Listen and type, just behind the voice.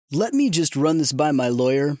"Let me just run this by my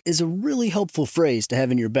lawyer" is a really helpful phrase to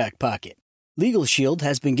have in your back pocket. Legal Shield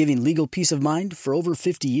has been giving legal peace of mind for over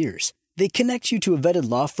 50 years. They connect you to a vetted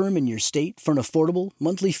law firm in your state for an affordable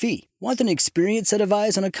monthly fee. Want an experienced set of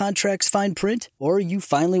eyes on a contract's fine print? Or you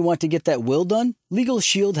finally want to get that will done? Legal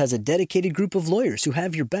Shield has a dedicated group of lawyers who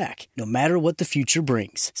have your back, no matter what the future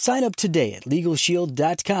brings. Sign up today at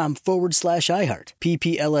LegalShield.com/iHeart.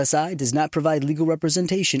 PPLSI does not provide legal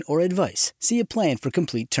representation or advice. See a plan for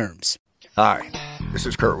complete terms. Hi, this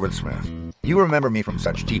is Kurtwood Smith. You remember me from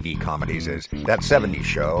such TV comedies as That 70s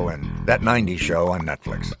Show and That 90s Show on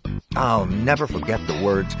Netflix. I'll never forget the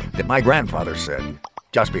words that my grandfather said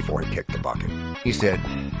just before he kicked the bucket. He said,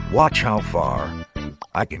 "Watch how far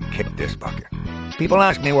I can kick this bucket." People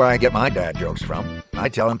ask me where I get my dad jokes from. I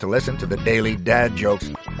tell them to listen to the Daily Dad Jokes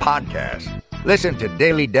podcast. Listen to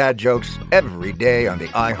Daily Dad Jokes every day on the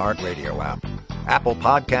iHeartRadio app, Apple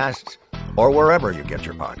Podcasts, or wherever you get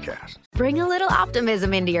your podcasts. Bring a little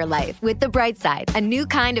optimism into your life with The Bright Side, a new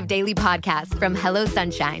kind of daily podcast from Hello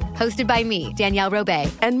Sunshine, hosted by me, Danielle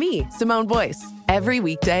Robay. And me, Simone Boyce. Every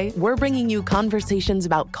weekday, we're bringing you conversations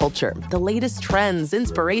about culture, the latest trends,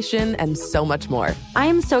 inspiration, and so much more. I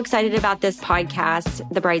am so excited about this podcast,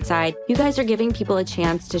 The Bright Side. You guys are giving people a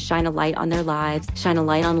chance to shine a light on their lives, shine a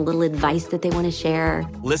light on a little advice that they want to share.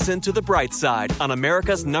 Listen to The Bright Side on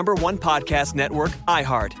America's #1 podcast network,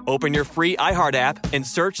 iHeart. Open your free iHeart app and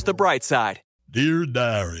search The Bright Side. Dear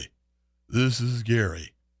Diary, this is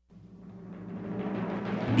Gary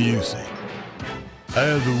Busey. I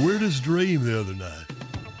had the weirdest dream the other night.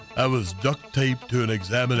 I was duct taped to an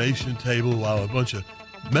examination table while a bunch of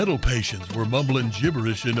mental patients were mumbling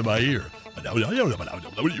gibberish into my ear.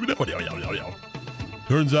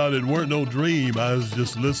 Turns out it weren't no dream. I was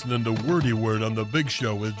just listening to Wordy Word on The Big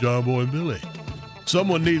Show with John Boy and Billy.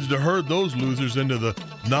 Someone needs to herd those losers into the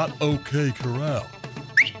not okay corral.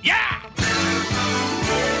 Yeah!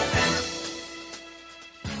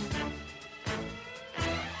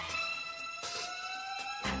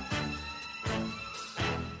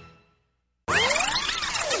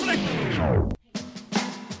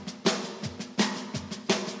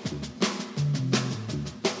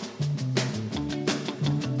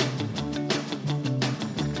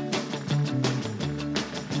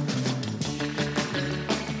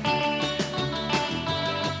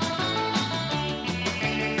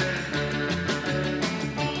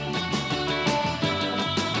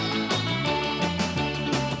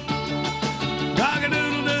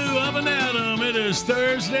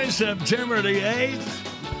 Thursday, September the 8th,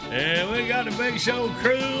 and we got the Big Show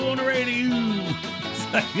crew on the radio.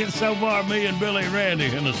 So far, me and Billy and Randy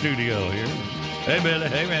in the studio here. Hey, Billy.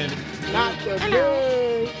 Hey, Randy. Not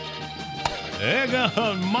today. There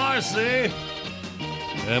goes Marcy.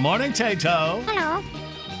 Good morning, Tato. Hello.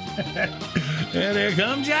 And here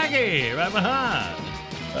comes Jackie right behind.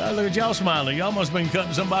 Look at y'all smiling. Y'all must have been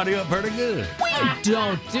cutting somebody up pretty good. We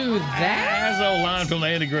don't do that. That's an old line from the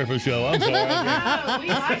Andy Griffith Show. I'm sorry. We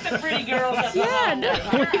like the pretty girls at the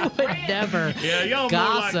we would never. Yeah, y'all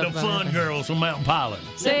more like the fun girls from Mountain Pilot.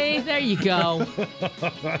 See, there you go.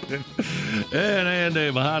 And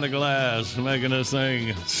Andy behind the glass making this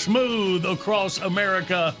thing smooth across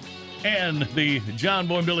America and the John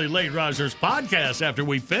Boy and Billy Late Risers podcast after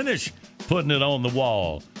we finish putting it on the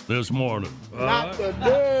wall this morning. Not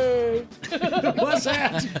today. What's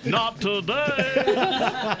that? Not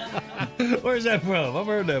today. Where's that from? I've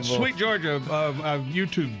heard that before. Sweet Georgia, a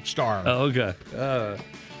YouTube star. Oh, okay.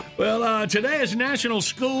 Well, today is National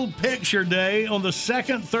School Picture Day on the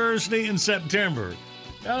second Thursday in September.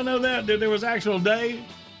 Y'all know that? There was actual day?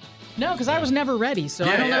 No, because I was never ready, so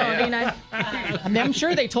I don't know. Yeah. I mean, I'm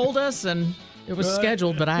sure they told us, and it was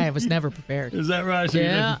scheduled, but I was never prepared. Is that right? So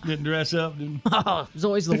yeah. You didn't dress up? Oh, it was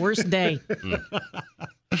always the worst day.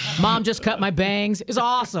 Mom just cut my bangs. It's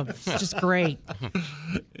awesome. It's just great.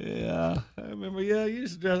 Yeah, I remember. Yeah,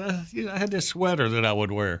 I had this sweater that I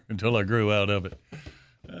would wear until I grew out of it.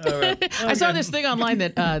 All right. Okay. I saw this thing online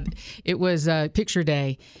that it was picture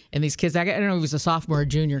day, and these kids, I don't know if he was a sophomore or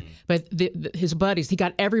junior, but his buddies, he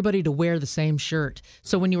got everybody to wear the same shirt.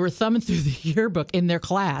 So when you were thumbing through the yearbook in their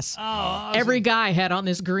class, awesome. Every guy had on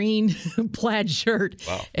this green plaid shirt.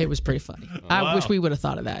 Wow. It was pretty funny. I wish we would have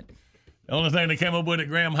thought of that. The only thing they came up with at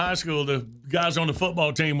Graham High School, the guys on the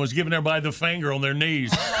football team, was giving everybody the finger on their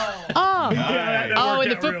knees. In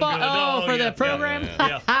the football, for the program?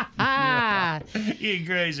 Yeah. You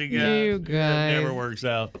crazy guy. You guys. It never works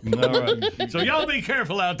out. All right. So y'all be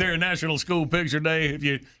careful out there, National School Picture Day. If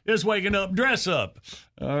you're just waking up, dress up.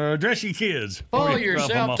 Dress your kids. Pull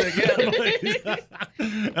yourself together.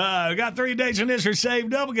 We got 3 days in history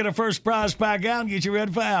saved up. We'll get our first prize pack out and get you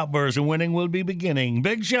ready for outbursts. And winning will be beginning.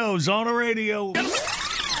 Big Show's on the radio.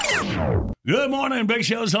 Good morning, Big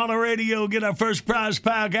Show's on the radio. Get our first prize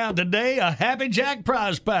pack out today. A Happy Jack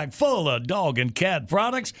prize pack full of dog and cat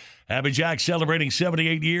products. Happy Jack celebrating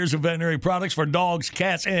 78 years of veterinary products for dogs,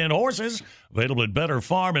 cats, and horses. Available at better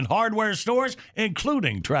farm and hardware stores,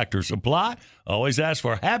 including Tractor Supply. Always ask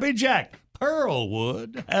for Happy Jack.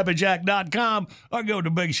 Pearlwood, happyjack.com, or go to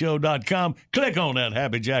bigshow.com. Click on that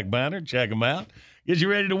Happy Jack banner. Check them out. Get you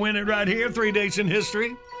ready to win it right here. 3 days in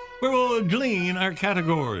history, where we'll glean our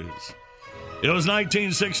categories. It was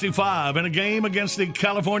 1965 in a game against the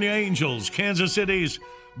California Angels. Kansas City's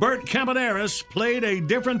Bert Campaneris played a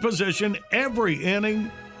different position every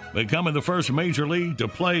inning, becoming the first major league to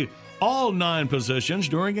play all 9 positions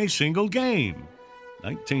during a single game.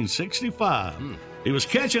 1965. He was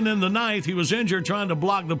catching in the ninth. He was injured trying to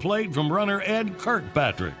block the plate from runner Ed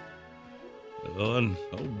Kirkpatrick. And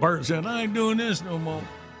old Bert said, I ain't doing this no more.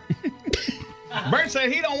 Bert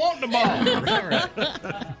said he don't want the ball.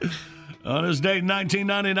 On this date in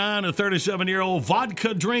 1999, a 37-year-old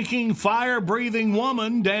vodka-drinking, fire-breathing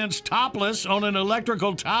woman danced topless on an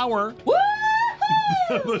electrical tower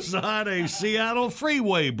beside a Seattle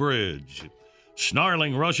freeway bridge.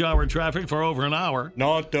 Snarling rush hour traffic for over an hour.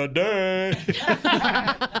 Not today.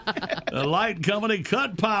 The light company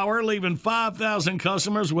cut power, leaving 5,000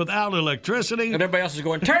 customers without electricity. And everybody else is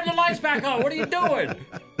going, turn the lights back on. What are you doing?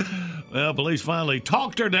 Well, police finally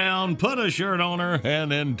talked her down, put a shirt on her,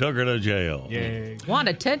 and then took her to jail. Yeah. Want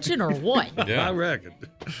attention or what? Yeah, I reckon.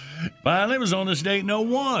 Finally, it was on this date in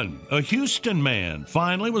 2001. A Houston man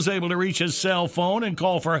finally was able to reach his cell phone and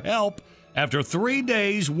call for help after 3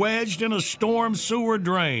 days wedged in a storm sewer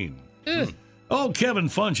drain. Old Kevin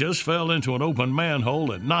Funchess fell into an open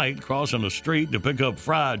manhole at night crossing the street to pick up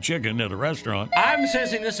fried chicken at a restaurant. I'm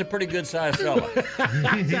sensing this is a pretty good-sized fella.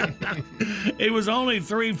 He was only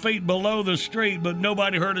 3 feet below the street, but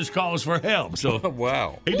nobody heard his calls for help. So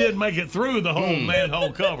wow. He did make it through the whole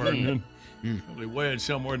manhole cover. And probably wedged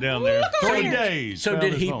somewhere down there. 3 days. So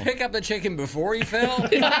did he pick up the chicken before he fell?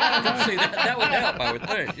 See, that would help, I would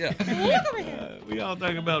think. Yeah. We all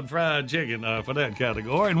think about fried chicken for that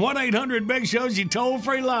category. And 1-800-BIG-SHOW's your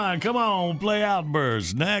toll-free line. Come on, play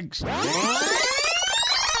Outburst next.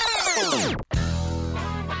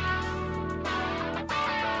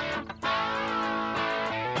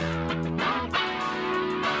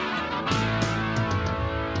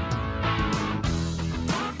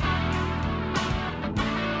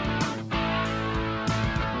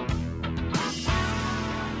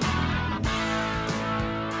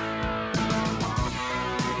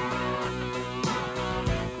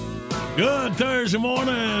 Good Thursday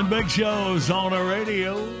morning. Big Show's on the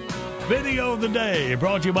radio. Video of the day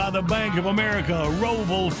brought to you by the Bank of America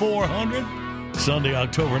Roval 400. Sunday,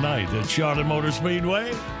 October 9th at Charlotte Motor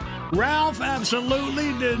Speedway. Ralph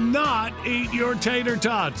absolutely did not eat your tater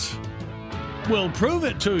tots. We'll prove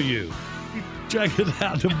it to you. Check it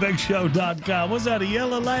out at BigShow.com. Was that a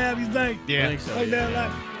yellow lab, you think? Yeah. I think so,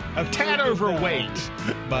 yeah. A tad overweight,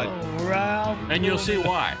 but Ralph. And you'll see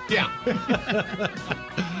why. yeah.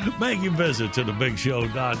 Make your visit to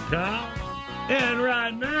thebigshow.com. And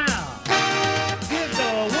right now, get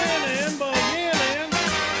the winning beginning.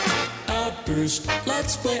 Outburst,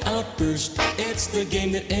 let's play Outburst. It's the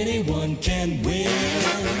game that anyone can win.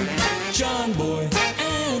 John Boy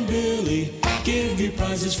and Billy give you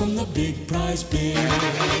prizes from the big prize bin.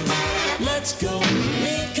 Let's go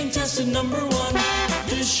meet contestant number 1.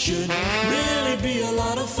 This should really be a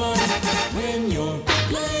lot of fun. When you're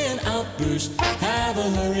playing Outburst, have a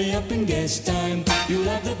hurry up and guess time. You'll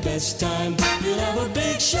have the best time. You'll have a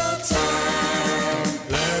big show time.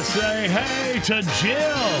 Let's say hey to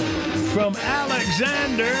Jill from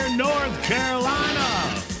Alexander, North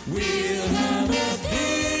Carolina. We'll have a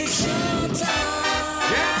big show time.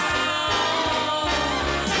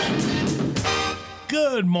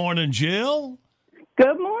 Good morning, Jill.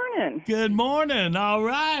 Good morning. Good morning. All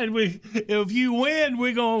right. If you win,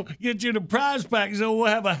 we're going to get you the prize pack. So we'll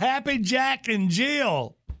have a Happy Jack and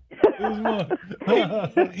Jill.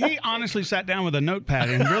 He honestly sat down with a notepad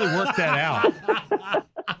and really worked that out.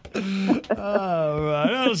 All right.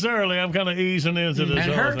 That was early. I'm kind of easing into this.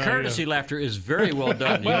 And her thing. courtesy laughter is very well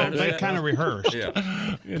done. Well, they kind of rehearsed. Yeah.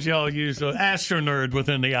 Get y'all used to Astronerd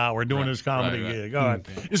within the hour doing his comedy right. gig. All right.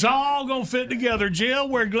 It's all going to fit together, Jill.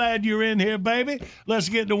 We're glad you're in here, baby. Let's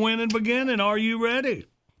get the winning beginning. Are you ready?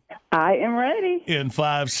 I am ready. In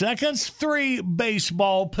 5 seconds, 3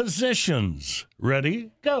 baseball positions.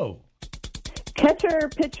 Ready? Go. Catcher,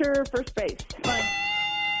 pitcher, first base. Fine.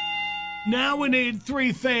 Now we need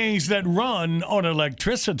 3 things that run on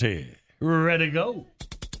electricity. Ready? Go.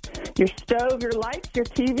 Your stove, your lights, your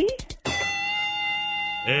TV.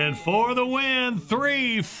 And for the win,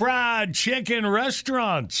 3 fried chicken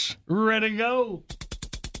restaurants. Ready? Go.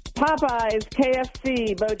 Popeyes,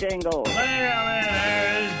 KFC, Bojangles.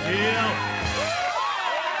 There's Jill.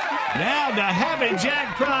 Now the Happy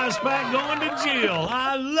Jack prize pack going to Jill.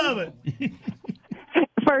 I love it.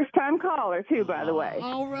 First time caller, too, by the way.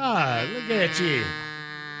 All right, look at you.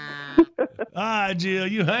 All right, Jill,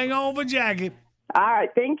 you hang on for Jackie. All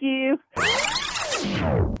right, thank you.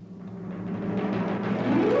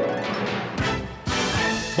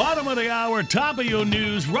 Bottom of the hour, top of your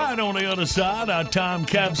news, right on the other side. Our time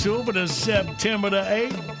capsule for the September the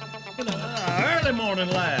 8th. And early morning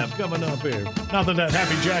laugh coming up here. Not that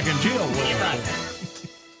Happy Jack and Jill was.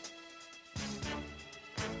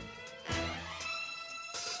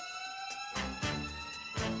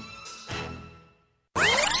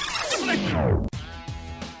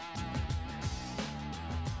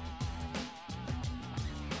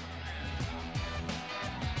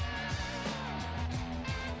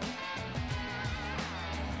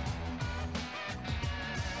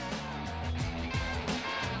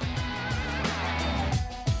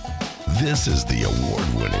 This is the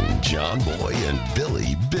award-winning John Boy and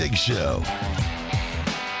Billy Big Show.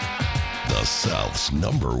 The South's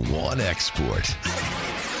 #1 export.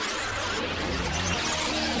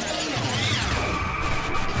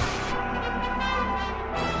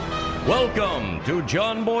 Welcome to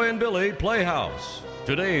John Boy and Billy Playhouse.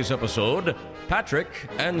 Today's episode, Patrick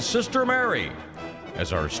and Sister Mary.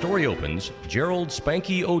 As our story opens, Gerald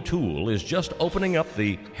Spanky O'Toole is just opening up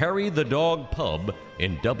the Harry the Dog pub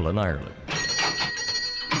in Dublin, Ireland.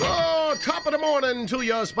 Oh, top of the morning to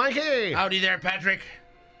you, Spanky. Howdy there, Patrick.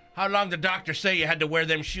 How long did the doctor say you had to wear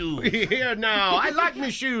them shoes? Here now, I like me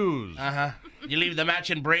shoes. Uh-huh. You leave the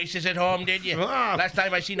matching braces at home, did you? Last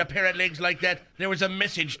time I seen a pair of legs like that, there was a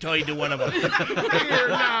message tied to one of them. Here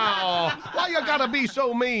now, why you gotta be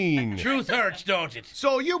so mean? Truth hurts, don't it?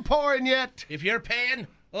 So you pouring yet? If you're paying,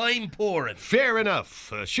 I'm pouring. Fair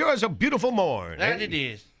enough. Sure is a beautiful morn. That it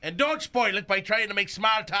is. And don't spoil it by trying to make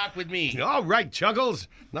small talk with me. All right, Chuckles.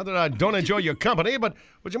 Not that I don't enjoy your company, but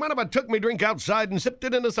would you mind if I took me drink outside and sipped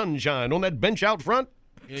it in the sunshine on that bench out front?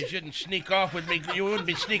 You shouldn't sneak off with me. You wouldn't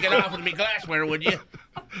be sneaking off with me glassware, would you?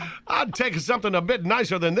 I'd take something a bit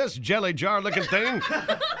nicer than this jelly jar-looking thing.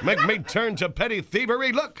 Make me turn to petty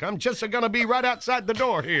thievery. Look, I'm just gonna be right outside the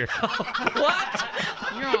door here. What?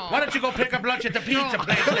 No. Why don't you go pick up lunch at the pizza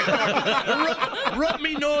place next door? Rub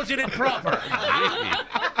me nose in it proper.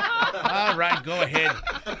 All right, go ahead.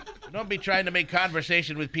 Don't be trying to make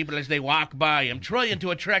conversation with people as they walk by. I'm trying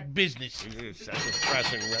to attract business.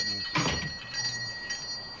 Sassafras and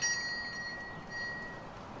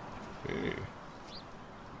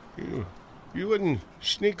You wouldn't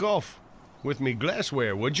sneak off with me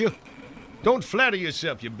glassware, would you? Don't flatter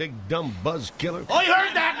yourself, you big dumb buzz killer. I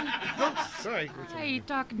heard that! Oh, sorry. Are you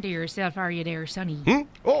talking to yourself, are you there, sonny?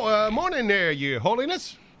 Oh, morning there, your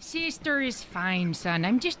holiness. Sister is fine, son.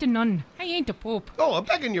 I'm just a nun. I ain't a pope. Oh, I'm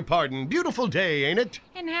begging your pardon. Beautiful day, ain't it?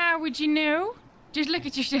 And how would you know? Just look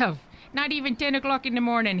at yourself. Not even 10 o'clock in the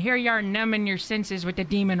morning. Here you are numbing your senses with the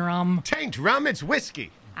demon rum. Tain't rum, it's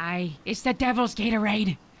whiskey. Aye, it's the devil's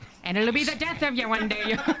Gatorade. And it'll be the death of you one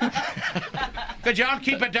day. Could y'all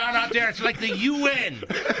keep it down out there? It's like the UN.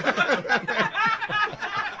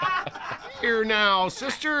 Here now,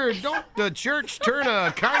 sister, don't the church turn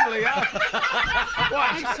a kindly eye?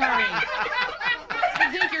 What? I'm sorry.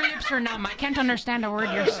 I think your lips are numb. I can't understand a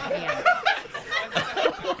word you're saying.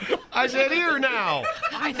 I said here now.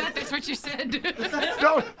 I thought that's what you said.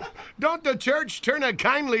 Don't the church turn a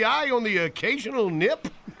kindly eye on the occasional nip?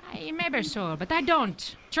 Maybe so, but I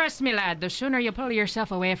don't. Trust me, lad, the sooner you pull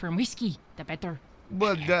yourself away from whiskey, the better.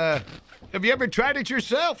 But, have you ever tried it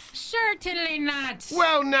yourself? Certainly not.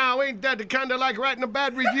 Well, now, ain't that kind of like writing a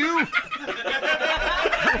bad review?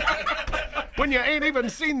 When you ain't even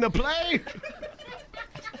seen the play?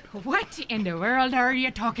 What in the world are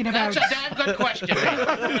you talking about? That's a damn good question.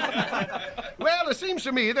 Well, it seems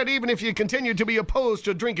to me that even if you continue to be opposed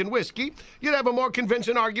to drinking whiskey, you'd have a more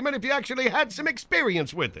convincing argument if you actually had some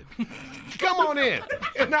experience with it. Come on in,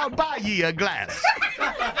 and I'll buy ye a glass.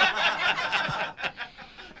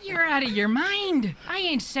 You're out of your mind. I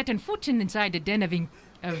ain't setting foot inside the den of I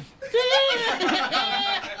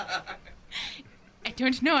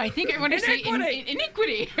don't know. I think I want to say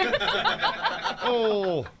iniquity.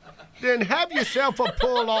 Oh, Then have yourself a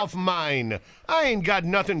pull off mine. I ain't got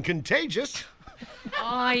nothing contagious.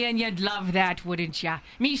 Oh, and you'd love that, wouldn't ya?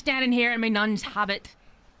 Me standing here in my nun's habit,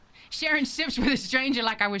 sharing sips with a stranger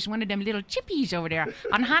like I was one of them little chippies over there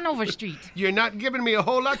on Hanover Street. You're not giving me a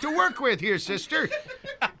whole lot to work with here, sister.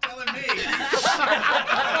 Telling me.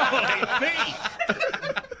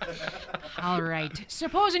 All right.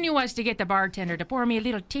 Supposing you was to get the bartender to pour me a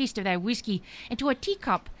little taste of that whiskey into a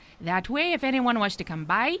teacup. That way, if anyone was to come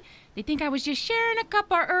by, they'd think I was just sharing a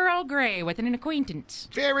cup of Earl Grey with an acquaintance.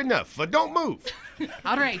 Fair enough, but don't move.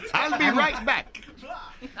 All right. I'll be right back.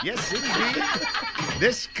 Yes, indeed.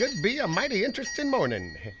 This could be a mighty interesting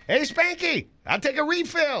morning. Hey, Spanky, I'll take a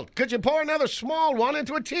refill. Could you pour another small one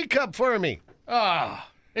into a teacup for me?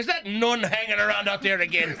 Ah, is that nun hanging around out there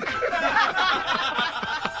again?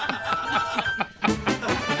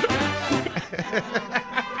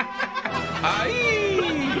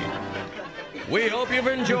 We hope you've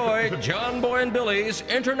enjoyed John Boy and Billy's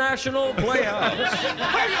International Playhouse.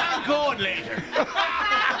 Where you going later?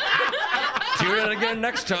 Tune in again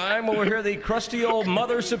next time when we hear the crusty old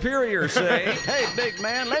Mother Superior say, Hey, big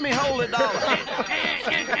man, let me hold $1.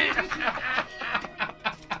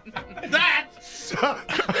 That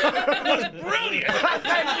was brilliant.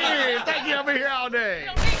 Thank you. I'll be here all day.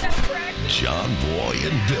 John Boy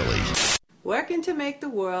and Billy. Working to make the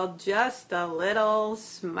world just a little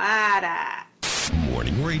smarter.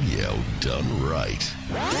 Morning radio done right.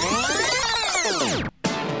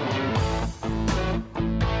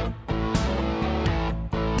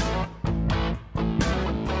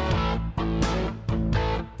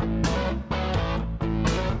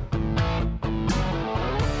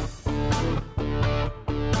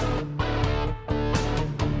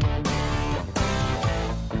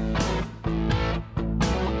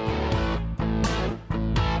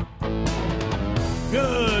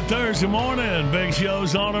 Good Thursday morning. Big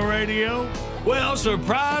Show's on the radio. Well,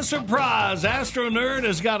 surprise, surprise. Astro Nerd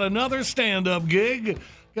has got another stand-up gig.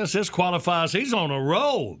 Guess this qualifies. He's on a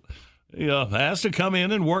roll. He has to come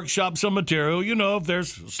in and workshop some material. You know, if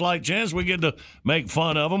there's a slight chance we get to make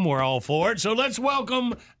fun of him, we're all for it. So let's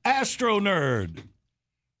welcome Astro Nerd.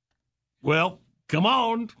 Well, come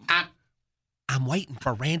on. I'm waiting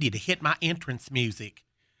for Randy to hit my entrance music.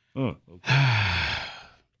 Oh, okay.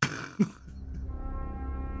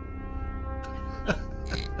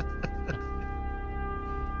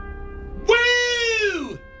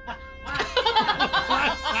 Woo!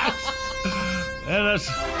 And that's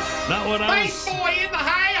not what I was... Space boy in the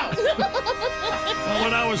house! Not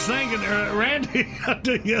what I was thinking. Randy,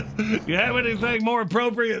 do you have anything more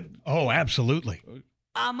appropriate? Oh, absolutely.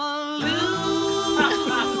 I'm a loser.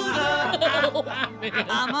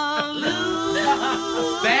 I'm a loser.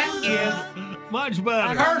 That is much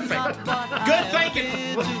better. perfect.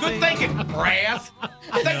 Good thinking, Brass.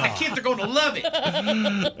 I think the kids are going to love it.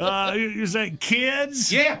 You say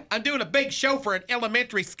kids? Yeah, I'm doing a big show for an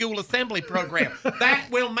elementary school assembly program. That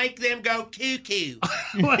will make them go cuckoo.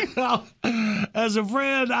 Well, as a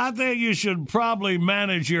friend, I think you should probably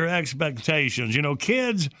manage your expectations. You know,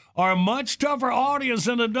 kids are a much tougher audience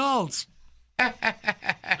than adults.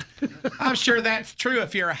 I'm sure that's true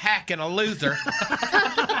if you're a hack and a loser.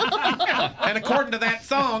 And according to that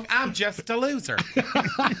song, I'm just a loser.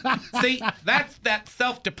 See, that's that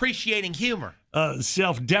self-depreciating humor.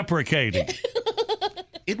 Self-deprecating.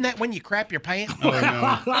 Isn't that when you crap your pants? Oh,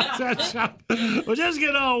 no. Well, just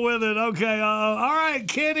get on with it. Okay. All right,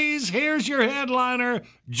 kiddies, here's your headliner,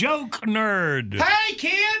 Joke Nerd. Hey,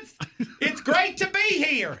 kids! It's great to be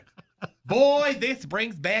here. Boy, this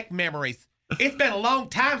brings back memories. It's been a long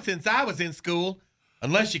time since I was in school,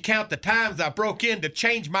 unless you count the times I broke in to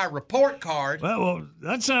change my report card. Well,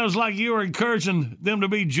 that sounds like you were encouraging them to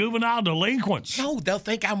be juvenile delinquents. No, they'll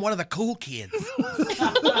think I'm one of the cool kids.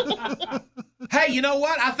 Hey, you know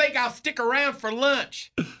what? I think I'll stick around for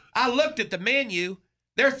lunch. I looked at the menu.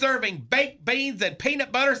 They're serving baked beans and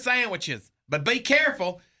peanut butter sandwiches. But be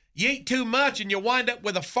careful. You eat too much and you'll wind up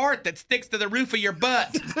with a fart that sticks to the roof of your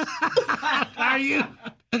butt. Are you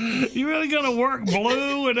really going to work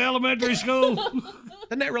blue in elementary school?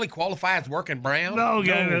 Doesn't that really qualify as working brown? No,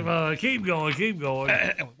 okay, keep going.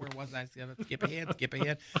 Where was I? Skip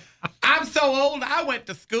ahead. I'm so old, I went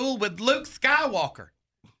to school with Luke Skywalker.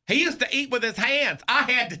 He used to eat with his hands.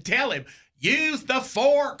 I had to tell him, use the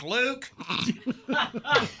fork, Luke.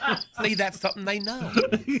 See, that's something they know.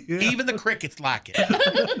 Yeah. Even the crickets like it.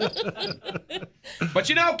 But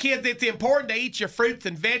you know, kids, it's important to eat your fruits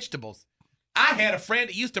and vegetables. I had a friend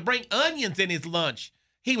that used to bring onions in his lunch.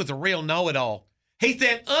 He was a real know-it-all. He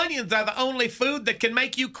said onions are the only food that can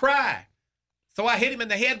make you cry. So I hit him in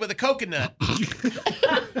the head with a coconut.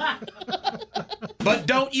 But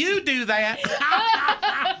don't you do that.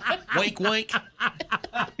 Wink, wink.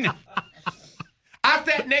 I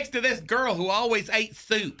sat next to this girl who always ate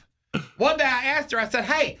soup. One day I asked her, I said,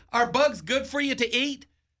 hey, are bugs good for you to eat?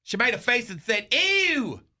 She made a face and said,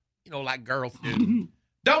 ew. You know, like girls do.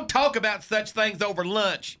 Don't talk about such things over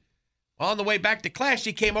lunch. On the way back to class,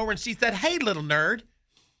 she came over and she said, hey, little nerd,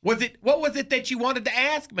 what was it that you wanted to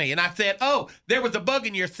ask me? And I said, oh, there was a bug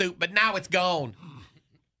in your soup, but now it's gone.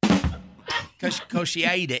 Because she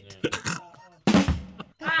ate it.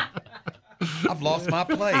 I've lost my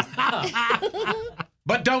place.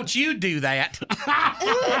 But don't you do that.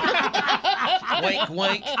 Wink,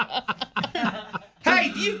 wink.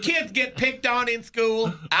 Hey, do you kids get picked on in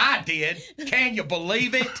school? I did. Can you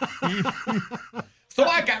believe it? So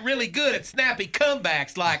I got really good at snappy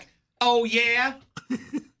comebacks like, oh yeah?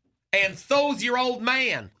 And so's your old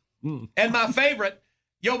man. And my favorite,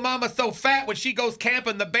 yo mama's so fat when she goes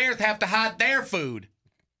camping, the bears have to hide their food.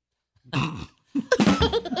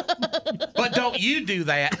 But don't you do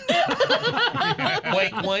that.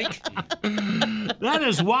 Wink, wink. That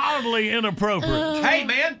is wildly inappropriate. Hey,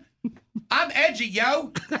 man, I'm edgy,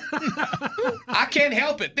 yo. I can't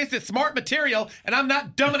help it. This is smart material, and I'm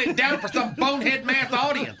not dumbing it down for some bonehead mass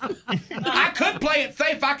audience. I could play it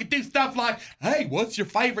safe. I could do stuff like, hey, what's your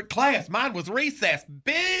favorite class? Mine was recess.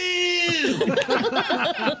 Boo!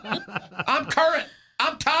 I'm current.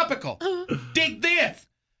 I'm topical. Dig this.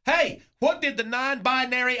 Hey, what did the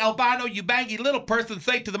non-binary albino ubangi little person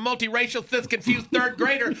say to the multiracial cis-confused third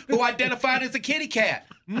grader who identified as a kitty cat?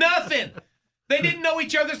 Nothing. They didn't know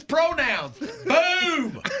each other's pronouns.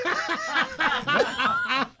 Boom.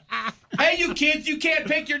 Hey, you kids, you can't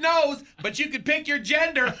pick your nose, but you can pick your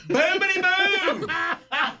gender. Boomity boom.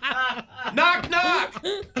 Knock, knock.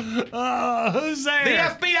 Who's there?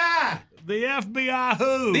 The FBI. The FBI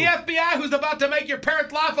who? The FBI who's about to make your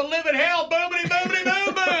parents' life a living hell. Boomity, boomity,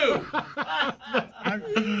 boom, boom.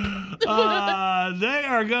 They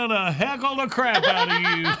are going to heckle the crap out of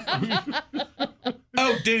you.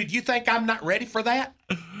 Oh, dude, you think I'm not ready for that?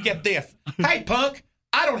 Get this. Hey, punk,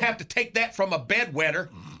 I don't have to take that from a bedwetter.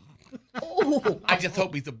 I just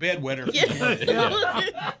hope he's a bedwetter.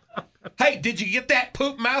 Yeah. Hey, did you get that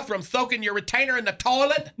poop mouth from soaking your retainer in the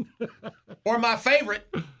toilet? Or my favorite,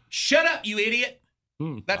 shut up, you idiot.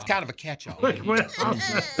 That's kind of a catch-all.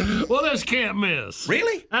 Well, this can't miss.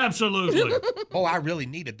 Really? Absolutely. Oh, I really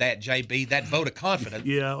needed that, JB, that vote of confidence.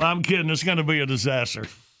 Yeah, I'm kidding. It's going to be a disaster.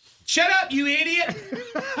 Shut up, you idiot.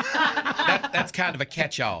 That's kind of a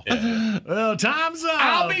catch-all. Well, time's up.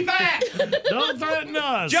 I'll be back. Don't threaten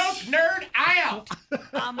us. Joke nerd out.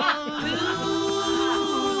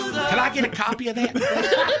 Can I get a copy of that?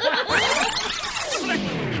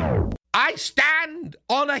 I stand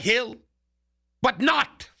on a hill, but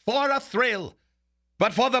not for a thrill,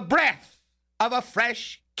 but for the breath of a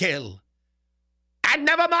fresh kill. And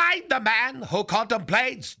never mind the man who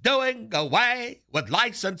contemplates doing away with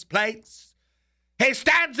license plates. He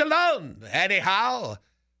stands alone, anyhow,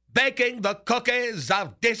 baking the cookies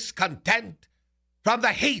of discontent from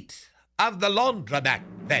the heat of the laundromat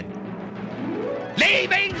vent,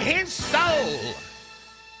 leaving his soul.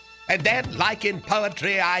 And then, like in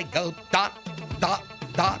poetry, I go dot, dot,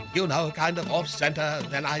 dot, you know, kind of off-center.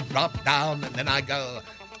 Then I drop down, and then I go,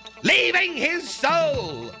 leaving his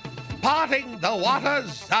soul, parting the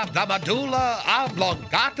waters of the medulla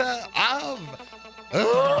oblongata of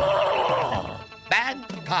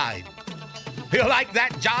mankind. You like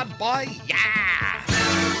that, John Boy? Yeah!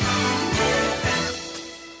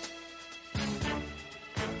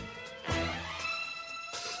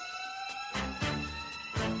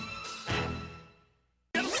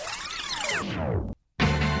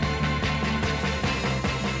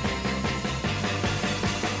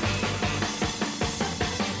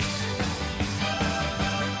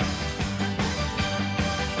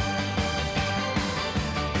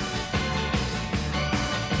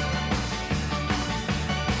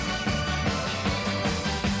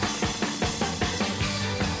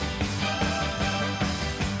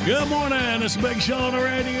 Good morning. It's Big Show on the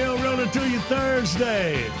radio, running to you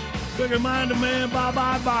Thursday. Quick reminder, man,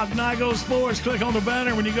 bye-bye, Nigo Sports. Click on the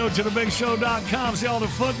banner when you go to thebigshow.com. See all the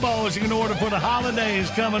footballs you can order for the holidays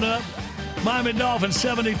coming up. Miami Dolphins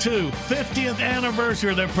 72, 50th anniversary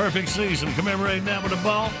of their perfect season. Commemorating that with a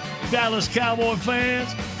ball. Dallas Cowboy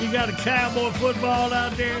fans, you got a Cowboy football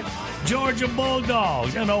out there. Georgia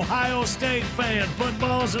Bulldogs and Ohio State fans,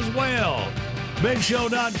 footballs as well.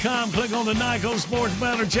 BigShow.com. Click on the Nico Sports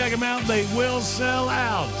banner. Check them out. They will sell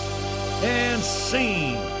out. And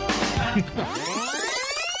scene.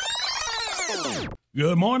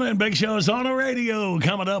 Good morning. Big Show's on the radio.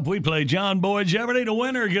 Coming up, we play John Boy Jeopardy. The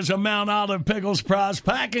winner gets a Mount Olive Pickles prize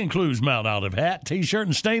pack. Includes Mount Olive hat, T-shirt,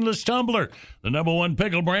 and stainless tumbler. The #1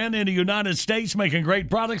 pickle brand in the United States, making great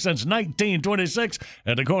products since 1926.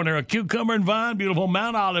 At the corner of Cucumber and Vine, beautiful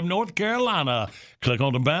Mount Olive, North Carolina. Click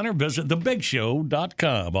on the banner. Visit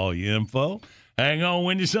thebigshow.com. All your info. Hang on,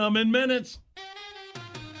 win you some in minutes.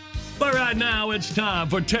 But right now, it's time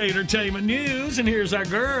for Tatertainment News, and here's our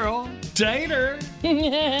girl, Tater.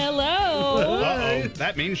 Hello. Uh-oh.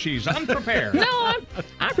 That means she's unprepared. No,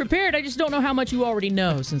 I'm prepared. I just don't know how much you already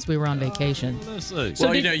know since we were on vacation. Let's see.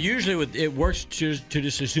 So usually it works to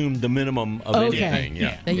just assume the minimum of anything.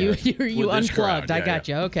 Yeah. Then you unplugged. Crowd. I got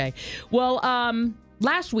you. Okay. Well,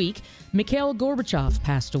 last week, Mikhail Gorbachev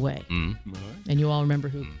passed away. And you all remember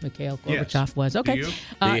who Mikhail Gorbachev was. Okay.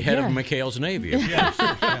 The head of Mikhail's Navy. Yes.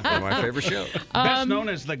 My favorite show. Best known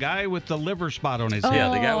as the guy with the liver spot on his head. Yeah,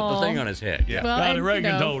 the guy with the thing on his head. Yeah. Well, Ronald and,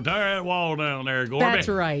 Reagan told, tear that wall down there, Gorby. That's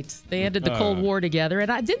right. They ended the Cold War together.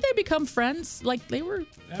 And did they become friends? Like, they were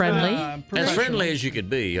friendly. As friendly as you could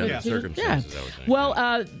be under the circumstances, I would think.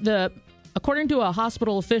 Well, according to a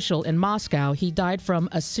hospital official in Moscow, he died from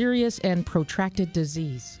a serious and protracted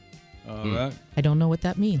disease. All right. I don't know what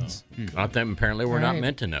that means. I think apparently we're not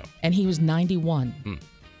meant to know. And he was 91.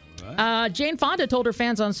 Jane Fonda told her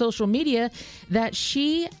fans on social media that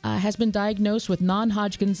she has been diagnosed with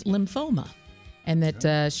non-Hodgkin's lymphoma, and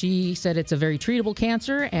that she said it's a very treatable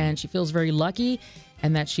cancer, and she feels very lucky,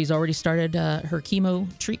 and that she's already started her chemo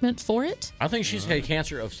treatment for it. I think she's had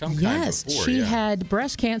cancer of some kind Yes, before. she had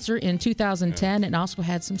breast cancer in 2010 and also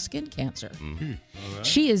had some skin cancer.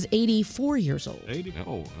 She is 84 years old.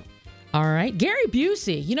 84. All right. Gary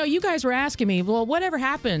Busey. You know, you guys were asking me, well, whatever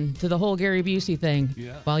happened to the whole Gary Busey thing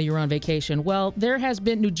while you were on vacation? Well, there has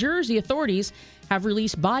been, New Jersey authorities have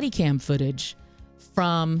released body cam footage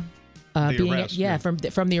from being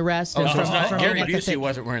arrest, from the arrest. Oh, and from Gary Busey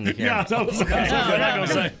wasn't wearing the camera.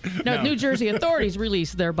 No, New Jersey authorities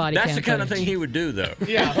released their body cam That's the kind of footage. thing he would do, though.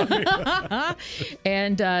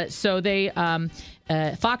 And so they,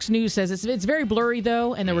 Fox News says it's very blurry,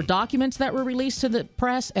 though, and there were documents that were released to the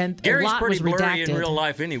press, and Gary's a lot pretty was blurry redacted. in real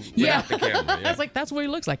life anyway, without the camera. I was like, that's what he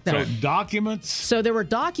looks like. So documents? So there were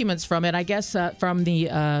documents from it, I guess, from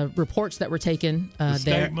the reports that were taken there.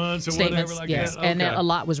 Statements or whatever like yes. that? And Okay. a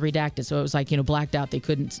lot was redacted, so it was like, blacked out. They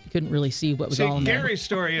couldn't really see what was all in there. Gary's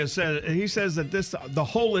story is he says that the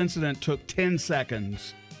whole incident took 10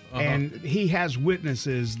 seconds, and he has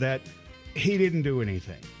witnesses that he didn't do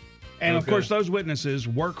anything. And of course, those witnesses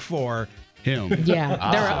work for him.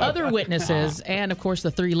 Yeah, there are other witnesses, and of course the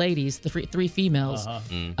three ladies, the three females,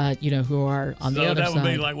 who are on the other side. So that would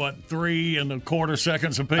be like, what, 3 1/4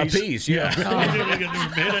 seconds apiece? Yeah.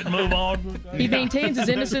 Hit it and move on. He maintains his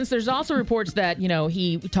innocence. There's also reports that,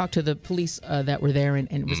 he talked to the police that were there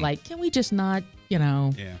and was like, can we just not,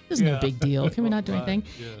 this is no big deal. Can we not do anything?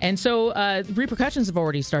 Yeah. And so repercussions have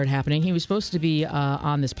already started happening. He was supposed to be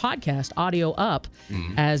on this podcast, Audio Up,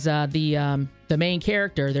 as the main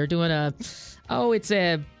character. They're doing it's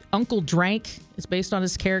a Uncle Drank. It's based on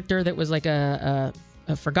this character that was like a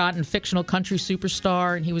forgotten fictional country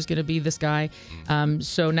superstar, and he was going to be this guy.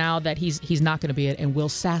 So now that he's not going to be it, and Will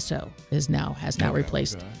Sasso has now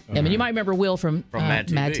replaced him. And you might remember Will from Mad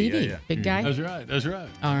TV. Big guy. That's right.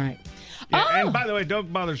 All right. Yeah, and by the way,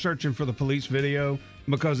 don't bother searching for the police video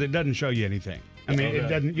because it doesn't show you anything. I mean, it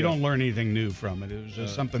doesn't. You don't learn anything new from it. It was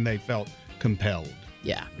just something they felt compelled.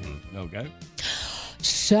 Yeah. Okay.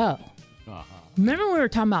 So, remember we were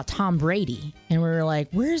talking about Tom Brady, and we were like,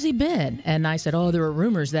 where's he been? And I said, there were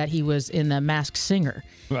rumors that he was in The Masked Singer.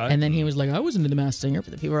 Right. And then he was like, I wasn't in The Masked Singer.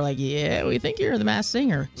 But the people were like, yeah, we think you're The Masked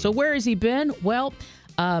Singer. So where has he been? Well,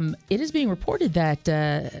 it is being reported that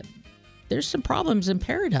there's some problems in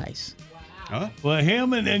paradise. Huh? Well,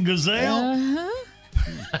 him and Gazelle?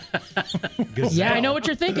 Yeah, I know what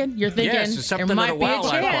you're thinking. You're thinking there might be a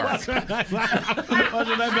chance.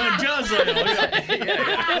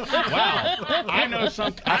 Wow. I know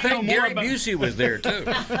something. I think Gary Busey was there, too.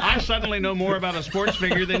 I suddenly know more about a sports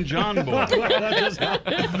figure than John Boy.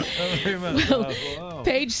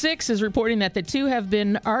 Page 6 is reporting that the two have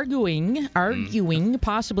been arguing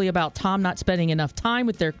possibly about Tom not spending enough time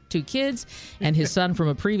with their 2 kids and his son from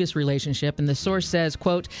a previous relationship. And the source says,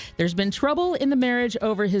 quote, there's been trouble in the marriage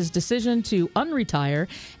over his decision to unretire,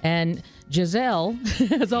 and Giselle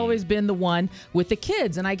has always been the one with the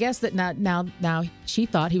kids. And I guess that now she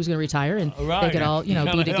thought he was going to retire and they could all, be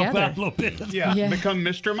together. Become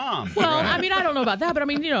Mr. Mom. Well, I mean, I don't know about that, but I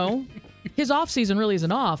mean, his off season really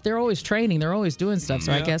isn't off. They're always training. They're always doing stuff.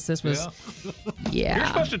 So I guess this was, You're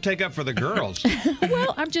supposed to take up for the girls.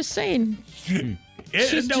 Well, I'm just saying.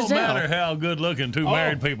 It don't Giselle. matter how good looking two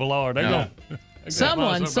married people are. They don't.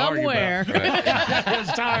 Someone somewhere is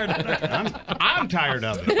tired of that. I'm tired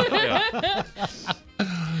of it.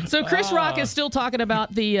 So Chris Rock is still talking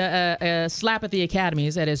about the slap at the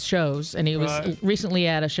academies at his shows, and he was recently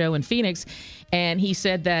at a show in Phoenix, and he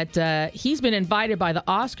said that he's been invited by the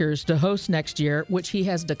Oscars to host next year, which he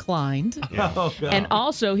has declined. Yeah. Oh, God. And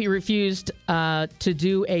also he refused to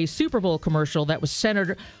do a Super Bowl commercial that was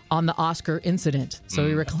centered on the Oscar incident. So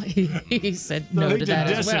he said no to that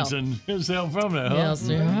as well. Himself from that, huh? Yes,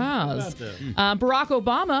 he has. Barack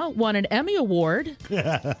Obama won an Emmy Award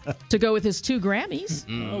to go with his 2 Grammys.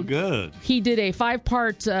 Oh, good. He did a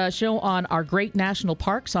 5-part show on our great national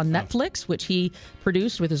parks on Netflix, which he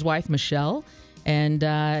produced with his wife, Michelle. And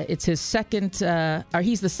it's his second, or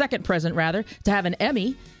he's the second president, rather, to have an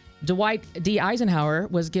Emmy. Dwight D. Eisenhower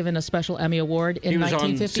was given a special Emmy Award in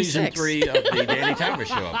 1956. He was on season 3 of the Danny Tanner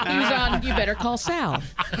Show. He was on You Better Call Sal.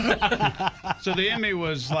 So the Emmy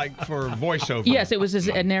was like for voiceover. Yes, it was his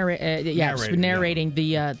narrating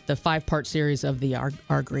the 5-part series of the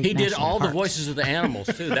Our Great He did National all the Parks. voices of the animals,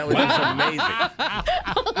 too. That was just amazing.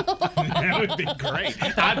 That would be great.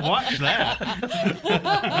 I'd watch that.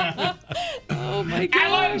 Oh, my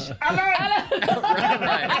gosh.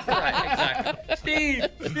 Right, exactly. Steve.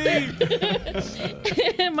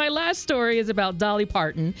 My last story is about Dolly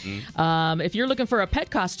Parton. If you're looking for a pet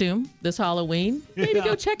costume this Halloween, maybe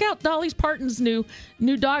go check out Dolly Parton's new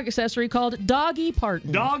dog accessory called Doggy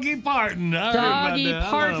Parton. Doggy Parton. Doggy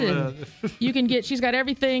Parton. She's got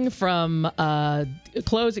everything from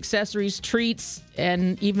clothes, accessories, treats,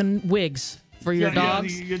 and even wigs for your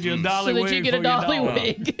dogs. You get you a dolly so wig that you get a dolly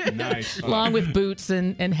wig. Nice. Along with boots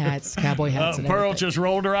and hats, cowboy hats. And Pearl everything. just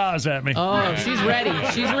rolled her eyes at me. Oh, she's ready.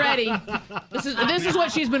 She's ready. This is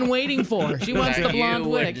what she's been waiting for. She wants the blonde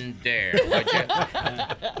wig. Wouldn't dare, would you?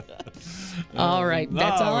 All right.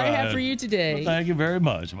 That's all I have right. for you today. Well, thank you very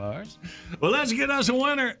much, Mars. Well, let's get us a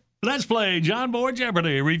winner. Let's play John Boy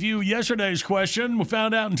Jeopardy. Review yesterday's question. We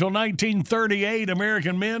found out until 1938,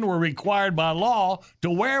 American men were required by law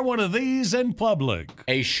to wear one of these in public.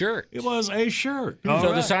 A shirt. It was a shirt.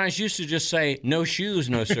 So the signs used to just say, no shoes,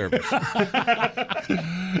 no service.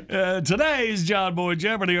 Today's John Boy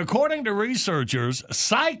Jeopardy. According to researchers,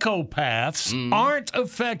 psychopaths aren't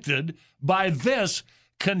affected by this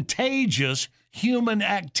contagious human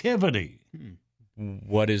activity.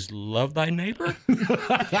 What is love thy neighbor?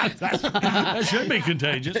 That should be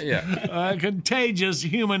contagious. Yeah. Contagious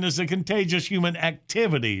human is a contagious human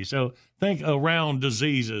activity. So think around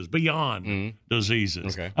diseases, beyond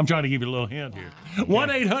diseases. Okay. I'm trying to give you a little hint here.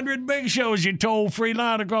 1-800-BIG-SHOW is your toll-free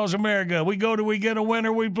line across America. We go to we get a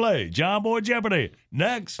winner, we play. John Boy Jeopardy.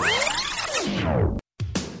 Next.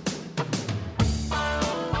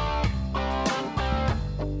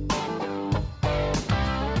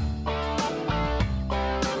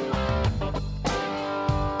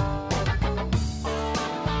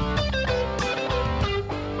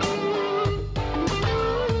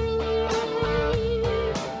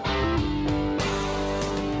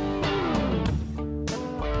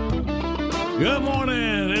 Good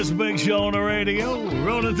morning. It's Big Show on the radio.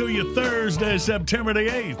 Rolling through your Thursday, September the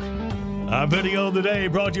 8th. Our video of the day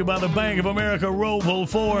brought to you by the Bank of America Roval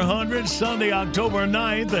 400, Sunday, October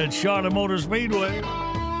 9th at Charlotte Motor Speedway.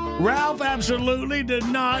 Ralph absolutely did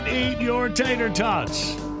not eat your tater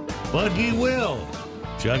tots, but he will.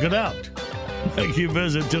 Check it out. Make you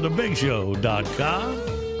visit to thebigshow.com.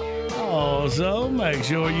 Also, make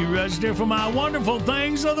sure you register for my wonderful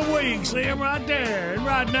things of the week. See them right there and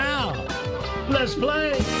right now. Let's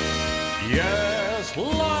play. Yes,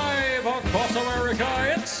 live across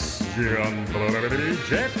America, it's John Boy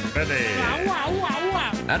Jeopardy.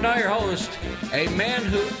 And now your host, a man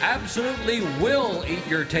who absolutely will eat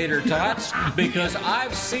your tater tots because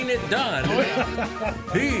I've seen it done.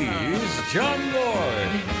 He's John Boy.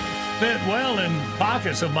 Fit well in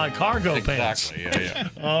pockets of my cargo pants. Exactly, yeah.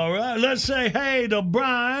 All right, let's say hey to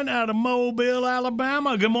Brian out of Mobile,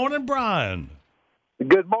 Alabama. Good morning, Brian.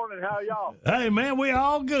 Good morning. How y'all? Hey, man, we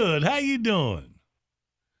all good. How you doing?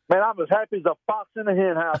 Man, I'm as happy as a fox in a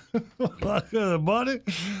hen house. Good, buddy.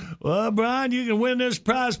 Well, Brian, you can win this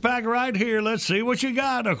prize pack right here. Let's see what you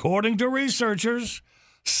got. According to researchers,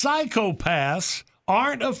 psychopaths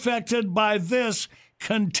aren't affected by this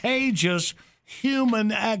contagious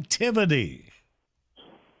human activity.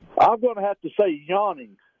 I'm going to have to say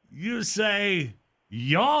yawning. You say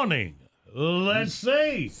yawning. Let's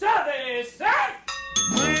see. Service,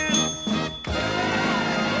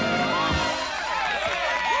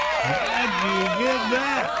 How'd you get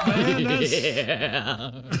that, man?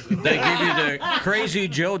 They give you the crazy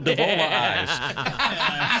Joe Davola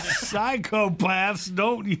eyes. Psychopaths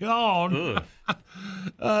don't yawn.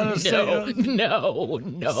 No.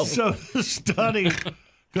 So the study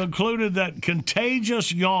concluded that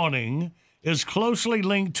contagious yawning is closely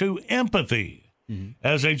linked to empathy.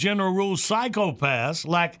 As a general rule, psychopaths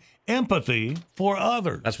lack empathy for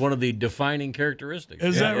others. That's one of the defining characteristics.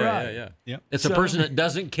 Is that right? Yeah. Yep. It's a person that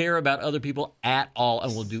doesn't care about other people at all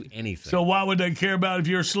and will do anything. So why would they care about if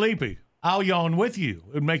you're sleepy? I'll yawn with you.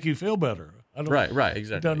 It'd make you feel better. Right,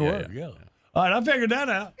 exactly. It doesn't work, yeah. All right, I figured that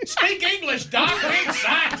out. Speak English, Doc. We ain't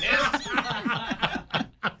scientists.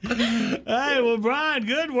 Hey, well, Brian,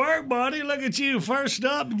 good work, buddy. Look at you. First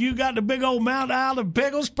up, you got the big old Mount Island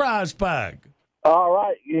Pickles prize pack. All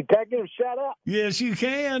right. Can I give a shout out? Yes, you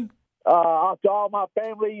can. To all my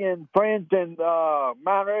family and friends in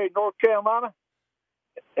Mount Airy, North Carolina,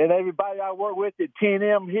 and everybody I work with at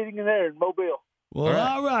T&M Heating and Air in Mobile. Well,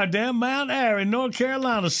 all right, then. Mount Airy, North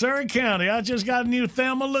Carolina, Surrey County. I just got a new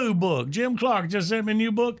Thelma Lou book. Jim Clark just sent me a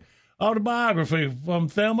new book, autobiography from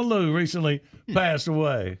Thelma Lou, recently passed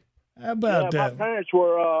away. How about that? My parents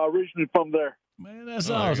were originally from there. Man, that's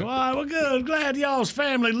awesome. All right, well, good. Glad y'all's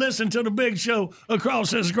family listened to the big show across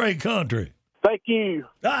this great country. Thank you.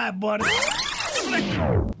 All right, buddy.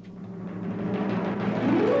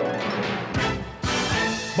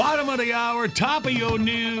 Bottom of the hour, top of your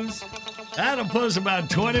news. That'll put us about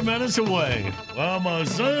 20 minutes away from a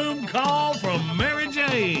Zoom call from Mary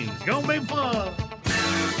Jane. It's going to be fun.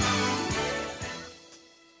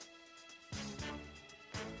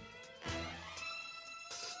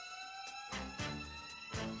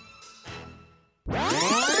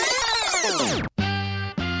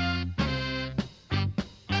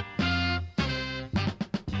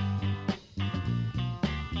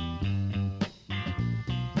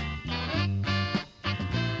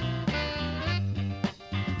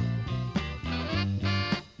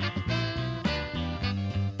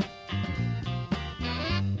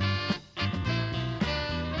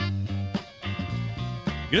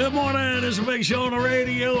 Good morning. It's a big show on the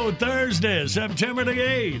radio. Thursday, September the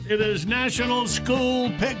 8th. It is National School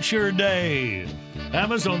Picture Day.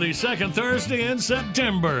 Happens on the second Thursday in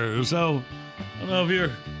September. So, I don't know if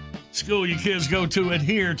your school your kids go to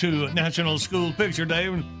adhere to National School Picture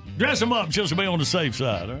Day. Dress them up just to be on the safe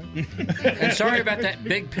side, all right? And sorry about that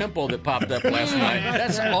big pimple that popped up last night.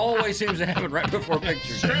 That's always seems to happen right before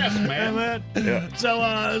pictures. Stress, man. Yeah.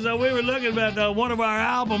 So we were looking at one of our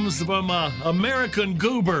albums from American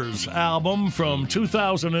Goobers album from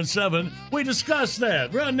 2007. We discussed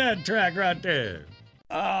that. Run that track right there.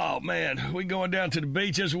 Oh, man, we going down to the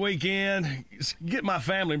beach this weekend. Get my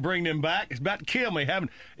family and bring them back. It's about to kill me having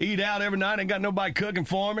to eat out every night. Ain't got nobody cooking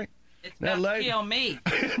for me. It's about to kill me.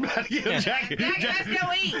 About to kill Jackie. Jackie, let's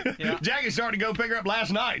go eat. Yeah. Jackie started to go pick her up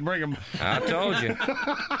last night and bring him. I told you.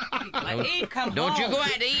 Let Eve come Don't home. you go out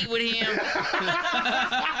to eat with him.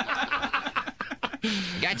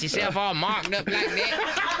 Got yourself all marked up like that.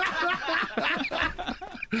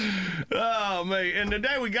 Oh, man. And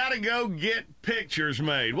today we got to go get pictures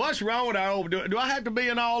made. What's wrong with our old... Do I have to be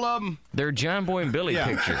in all of them? They're John Boy and Billy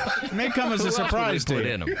pictures. It may come as a surprise to you.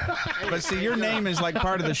 In them? But see, your name is like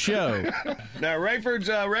part of the show. Now, Rayford's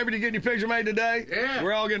ready to get your picture made today? Yeah.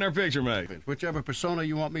 We're all getting our picture made. Whichever persona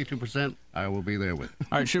you want me to present, I will be there with.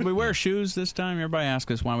 All right, should we wear shoes this time? Everybody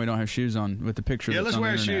asks us why we don't have shoes on with the picture. Yeah, that's let's on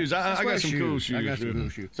wear the internet. shoes. I got some cool shoes. I got some cool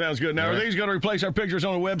shoes. Sounds good. Now, are these going to replace our pictures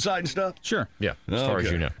on the website and stuff? Sure. Yeah, as far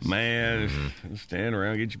as you know. Man, stand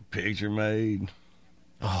around, get your picture made.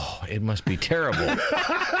 Oh, it must be terrible.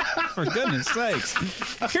 For goodness sakes.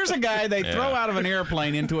 Here's a guy they throw out of an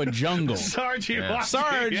airplane into a jungle. Sarge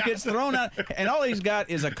gets thrown out, and all he's got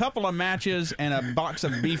is a couple of matches and a box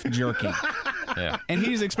of beef jerky. Yeah. And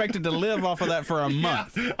he's expected to live off of that for a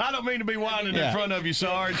month. I don't mean to be whining in front of you,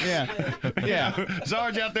 Sarge. Yeah.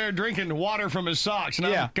 Sarge out there drinking water from his socks, and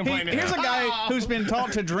I'm complaining. Here's a guy who's been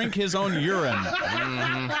taught to drink his own urine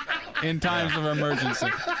in times of emergency.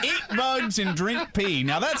 Eat bugs and drink pee.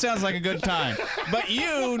 Now, that sounds like a good time. But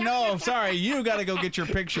you got to go get your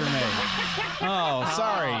picture made. Oh,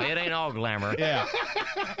 sorry. It ain't all glamour. Yeah.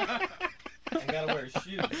 I gotta wear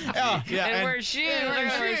shoes. Oh, yeah. And wear shoes. I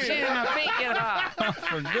gotta wear shoes. My feet get hot. Oh,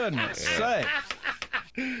 for goodness sake.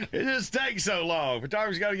 It just takes so long.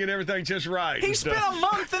 Photographer's got to get everything just right. He spent a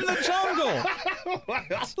month in the jungle.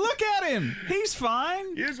 Look at him. He's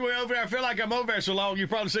fine. Usually over there, I feel like I'm over there so long, you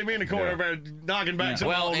probably see me in the corner over there knocking back some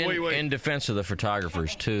Well, old wee-wee. in defense of the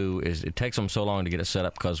photographers, too, is it takes them so long to get it set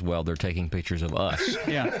up because, well, they're taking pictures of us.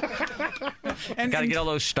 Yeah. Got to get all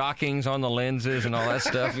those stockings on the lenses and all that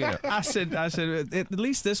stuff. You know. I said, at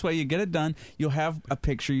least this way you get it done. You'll have a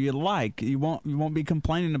picture you like. You won't be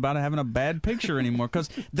complaining about having a bad picture anymore because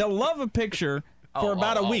they'll love a picture for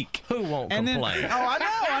about a week. Who won't complain?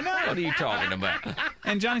 I know. What are you talking about?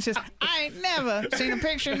 And Johnny says, I ain't never seen a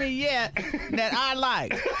picture of me yet that I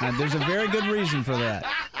like. Now, there's a very good reason for that.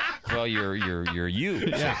 Well, you're you.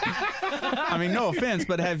 Yeah. I mean, no offense,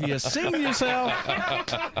 but have you seen yourself?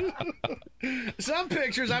 Some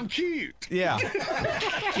pictures, I'm cute. Yeah.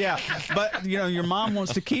 Yeah. But, your mom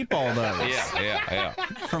wants to keep all those. Yeah.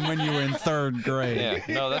 From when you were in 3rd grade. Yeah.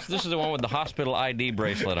 No, this is the one with the hospital ID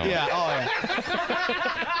bracelet on. Yeah. Oh, yeah.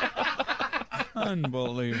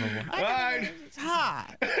 Unbelievable. It's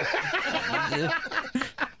hot.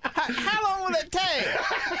 How long will it take?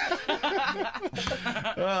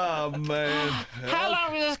 Oh, man. How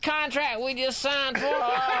long is this contract we just signed for?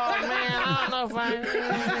 Oh, man, I don't know if I...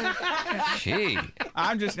 Gee.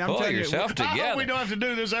 I'm pull telling yourself you. I together. hope we don't have to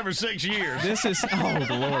do this every 6 years. This is, oh,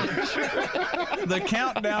 Lord. The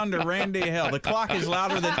countdown to Randy Hell. The clock is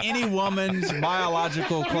louder than any woman's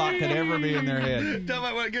biological clock could ever be in their head. Tell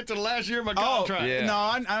me when I get to the last year of my contract. No,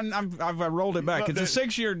 I've rolled it back. It's a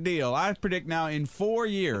 6-year deal. I predict now in 4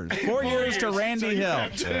 years. 4 years to Randy Hell.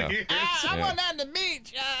 I'm going down to the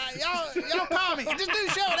beach. Y'all call me. Just do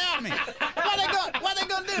the show without me. What they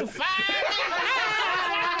gonna do? Fire me?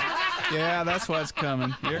 Yeah, that's what's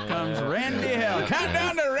coming. Here comes Randy Hell.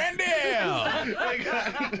 Countdown to Randy Hell.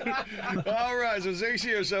 All right, so 6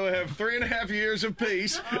 years, so we have 3.5 years of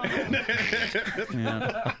peace.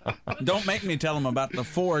 Yeah. Don't make me tell them about the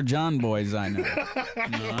 4 John boys I know. No,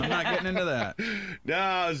 I'm not getting into that.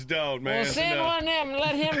 No, don't, man. Well, send one of them and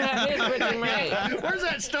let him have his picture made. Where's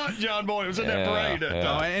that stunt John boy? It was in that parade.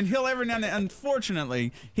 Oh, and he'll every now and then,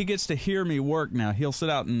 unfortunately, he gets to hear me work now. He'll sit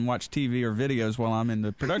out and watch TV or videos while I'm in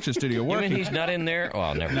the production studio working. You mean he's not in there?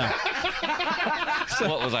 Oh, never mind. So,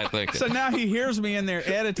 what was I thinking? So now he hears me in there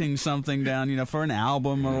editing something down, for an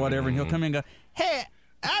album or whatever, and he'll come in and go, hey,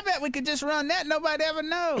 I bet we could just run that. Nobody'd ever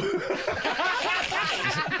know.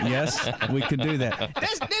 Yes, we could do that.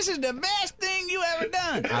 This is the best thing you ever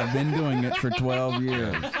done. I've been doing it for 12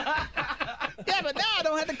 years. Yeah, but now I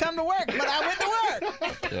don't have to come to work, but I went to work.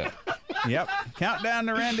 Yeah. Yep. Countdown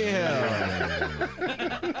to Randy Hell.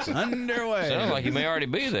 It's underway. Sounds like you may already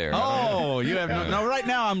be there. Oh, you have no. Right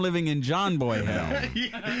now, I'm living in John Boy Hell.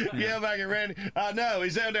 Yeah, back at Randy. I know.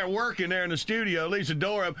 He's out there working there in the studio. Leaves the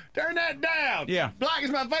door up. Turn that down. Yeah. Black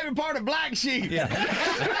is my favorite part of Black Sheep. Yeah.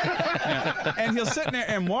 Yeah. And he'll sit there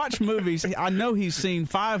and watch movies I know he's seen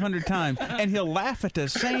 500 times, and he'll laugh at the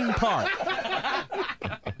same part.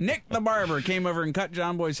 Nick the barber came over and cut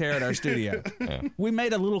John Boy's hair at our studio. Yeah. We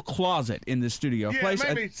made a little closet in the studio. Yeah,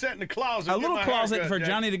 maybe set in the closet. A little closet for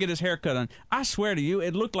Johnny to get his hair cut on. I swear to you,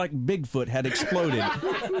 it looked like Bigfoot had exploded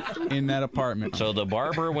in that apartment. So the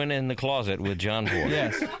barber went in the closet with John Boy.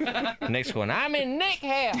 Yes. Nick's going, I'm in Nick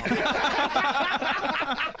hell.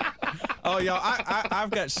 Oh, y'all, I've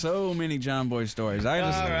got so many John Boy stories. All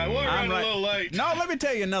right, we're running a little late. No, let me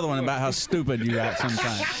tell you another one about how stupid you act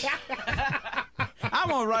sometimes. I'm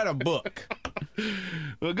going to write a book.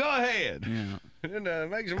 Well, go ahead. Yeah. And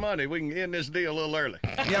make some money. We can end this deal a little early.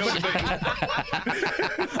 Yeah,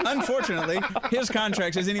 but unfortunately, his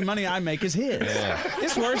contract says any money I make is his. Yeah.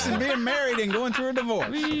 It's worse than being married and going through a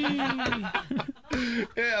divorce.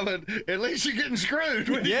 Yeah, but at least you're getting screwed.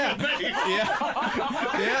 When Yeah,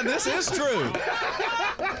 this is true.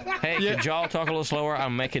 Hey, could y'all talk a little slower?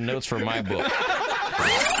 I'm making notes for my book.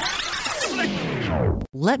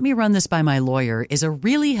 Let me run this by my lawyer is a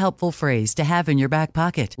really helpful phrase to have in your back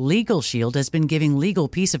pocket. Legal Shield has been giving legal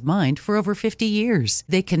peace of mind for over 50 years.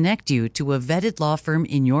 They connect you to a vetted law firm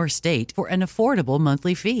in your state for an affordable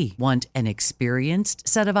monthly fee. Want an experienced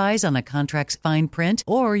set of eyes on a contract's fine print?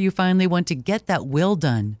 Or you finally want to get that will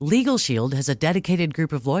done? Legal Shield has a dedicated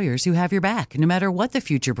group of lawyers who have your back, no matter what the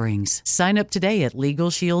future brings. Sign up today at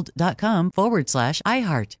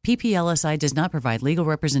LegalShield.com/iHeart. PPLSI does not provide legal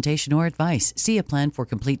representation or advice. See a plan for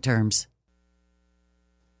complete terms.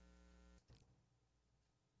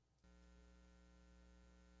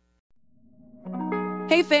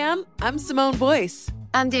 Hey fam, I'm Simone Boyce.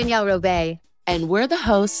 I'm Danielle Robay. And we're the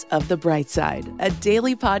hosts of The Bright Side, a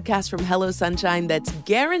daily podcast from Hello Sunshine that's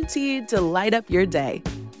guaranteed to light up your day.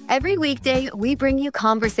 Every weekday, we bring you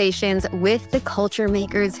conversations with the culture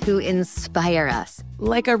makers who inspire us.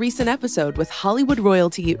 Like our recent episode with Hollywood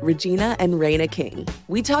royalty Regina and Raina King.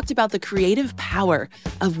 We talked about the creative power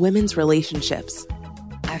of women's relationships.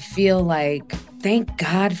 I feel like, thank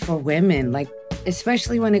God for women, like,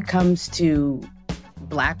 especially when it comes to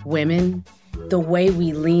Black women, the way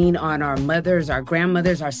we lean on our mothers, our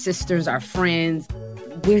grandmothers, our sisters, our friends.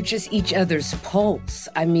 We're just each other's pulse.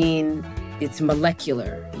 I mean, it's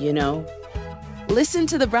molecular, you know? Listen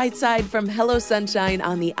to The Bright Side from Hello Sunshine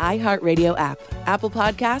on the iHeartRadio app, Apple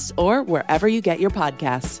Podcasts, or wherever you get your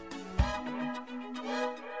podcasts.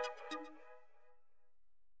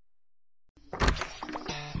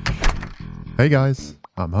 Hey guys,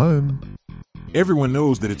 I'm home. Everyone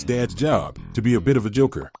knows that it's Dad's job to be a bit of a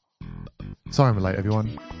joker. Sorry I'm late,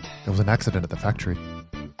 everyone. There was an accident at the factory.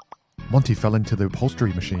 Monty fell into the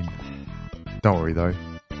upholstery machine. Don't worry though,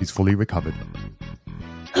 he's fully recovered.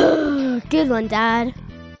 Good one, Dad.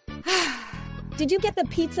 Did you get the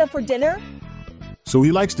pizza for dinner? So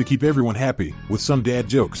he likes to keep everyone happy with some dad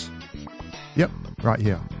jokes. Yep, right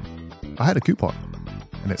here. I had a coupon,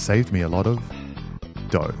 and it saved me a lot of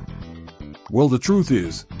dough. Well, the truth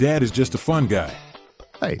is, Dad is just a fun guy.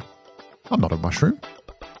 Hey, I'm not a mushroom.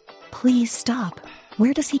 Please stop.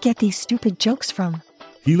 Where does he get these stupid jokes from?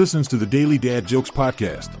 He listens to the Daily Dad Jokes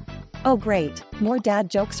podcast. Oh, great. More dad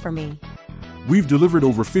jokes for me. We've delivered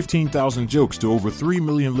over 15,000 jokes to over 3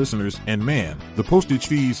 million listeners, and man, the postage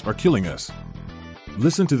fees are killing us.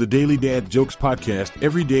 Listen to the Daily Dad Jokes podcast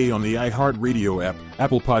every day on the iHeartRadio app,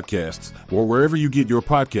 Apple Podcasts, or wherever you get your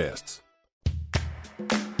podcasts.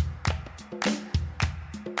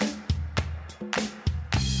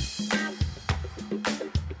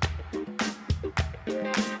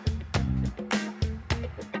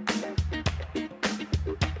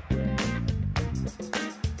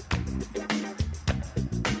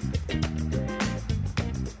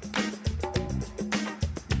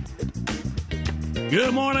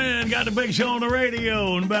 Good morning. Got the big show on the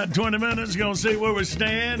radio. In about 20 minutes, going to see where we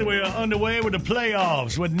stand. We are underway with the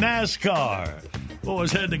playoffs with NASCAR.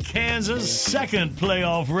 Boys head to Kansas, second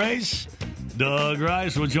playoff race. Doug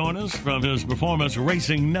Rice will join us from his Performance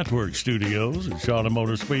Racing Network studios at Charlotte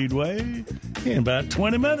Motor Speedway in about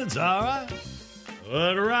 20 minutes. All right.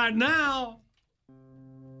 But right now.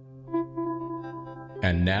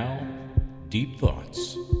 And now, Deep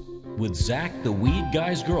Thoughts with Zach the Weed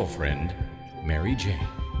Guy's girlfriend, Mary Jane.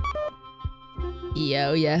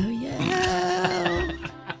 Yo, yo, yo.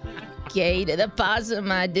 Gay to the possum,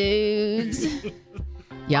 my dudes.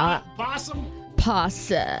 Y'all. Possum?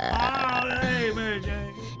 Possum. Oh, hey, Mary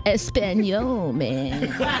Jane. Espanol, man.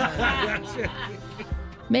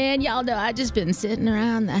 Man, y'all know I just been sitting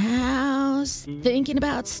around the house thinking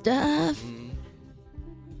about stuff.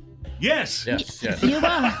 Yes. Yes. You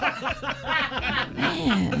want?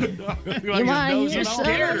 Man. You want to hear something?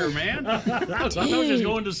 Scared her, man. I thought she was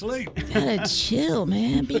going to sleep. Gotta chill,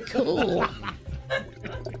 man. Be cool.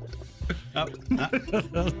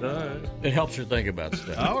 It helps her think about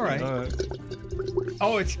stuff. All right.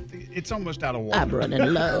 Oh, it's almost out of water. I'm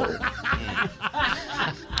running low.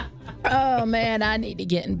 Oh, man, I need to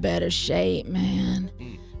get in better shape, man.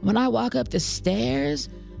 When I walk up the stairs,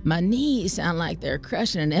 my knees sound like they're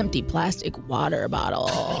crushing an empty plastic water bottle.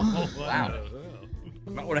 Oh, wow. I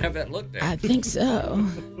might want to have that looked at. I think so.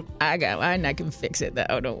 I got mine. I can fix it,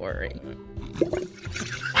 though. Don't worry.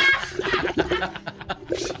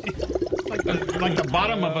 like the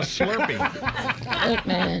bottom of a Slurpee. Look,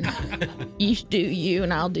 man, you do you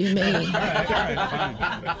and I'll do me. All right,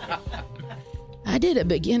 fine. I did a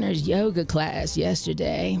beginner's yoga class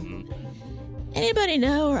yesterday. Anybody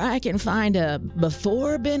know where I can find a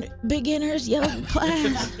before beginner's yoga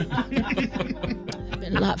class? It'd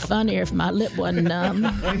been a lot funnier if my lip wasn't numb.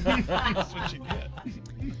 That's what you get.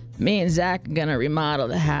 Me and Zach are gonna remodel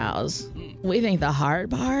the house. We think the hard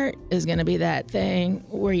part is gonna be that thing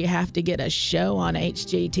where you have to get a show on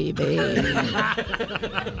HGTV.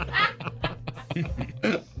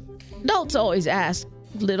 Adults always ask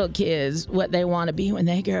little kids what they want to be when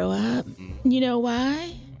they grow up. You know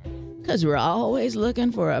why? Because we're always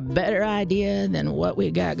looking for a better idea than what we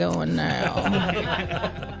got going now.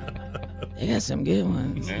 They got some good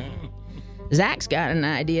ones. Yeah. Zach's got an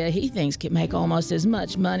idea he thinks can make almost as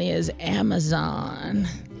much money as Amazon.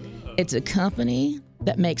 It's a company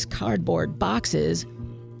that makes cardboard boxes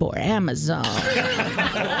for Amazon.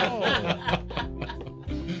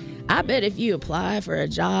 I bet if you apply for a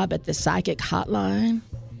job at the psychic hotline,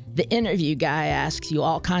 the interview guy asks you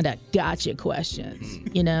all kind of gotcha questions,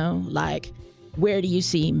 you know, like, where do you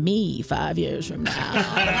see me 5 years from now?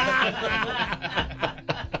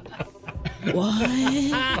 What?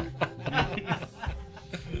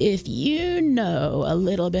 If you know a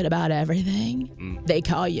little bit about everything, they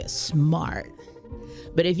call you smart.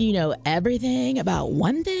 But if you know everything about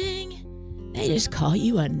one thing, they just call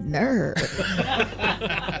you a nerd.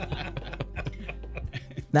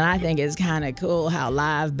 Then I think it's kind of cool how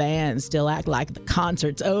live bands still act like the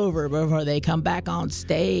concert's over before they come back on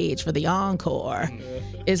stage for the encore.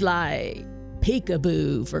 It's like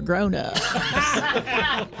peekaboo for grown-ups.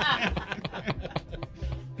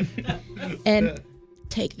 And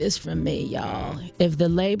take this from me, y'all. If the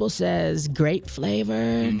label says grape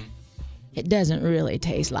flavored, it doesn't really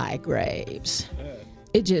taste like grapes.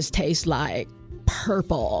 It just tastes like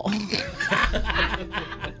purple.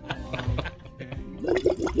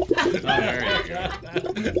 There you go.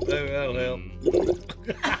 That'll help.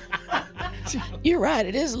 You're right,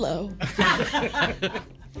 it is low.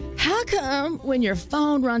 How come when your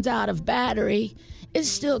phone runs out of battery, it's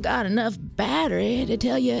still got enough battery to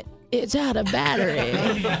tell you it's out of battery?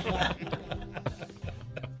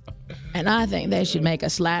 And I think they should make a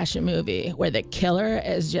slasher movie where the killer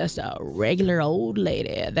is just a regular old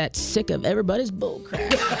lady that's sick of everybody's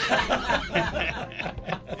bullcrap.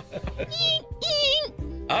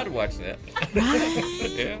 I'd watch that. Right?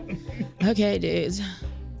 Yeah. Okay, dudes.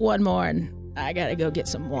 One more, and I gotta go get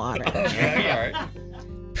some water. All right.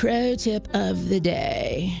 Pro tip of the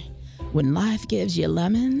day. When life gives you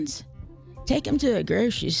lemons, take them to a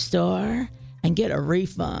grocery store and get a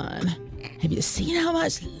refund. Have you seen how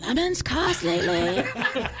much lemons cost lately?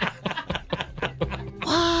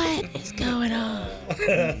 What is going on?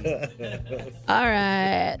 All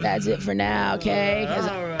right, that's it for now, okay? Because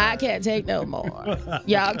I can't take no more.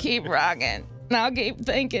 Y'all keep rocking, and I'll keep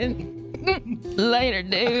thinking. Later,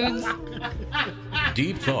 dudes.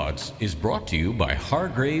 Deep Thoughts is brought to you by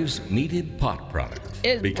Hargrave's Kneaded Pot Product.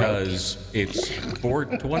 It's because it's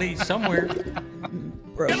 420 somewhere.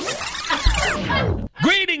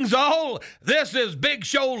 Greetings, all. This is Big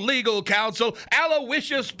Show Legal Counsel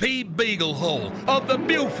Aloysius P. Beaglehole of the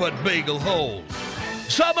Buford Beaglehole.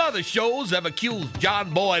 Some other shows have accused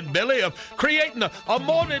John Boy and Billy of creating a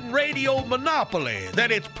morning radio monopoly,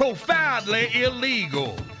 that it's profoundly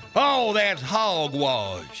illegal. Oh, that's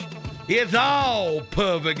hogwash. It's all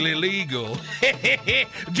perfectly legal.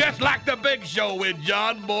 Just like the Big Show with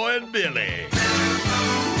John Boy and Billy.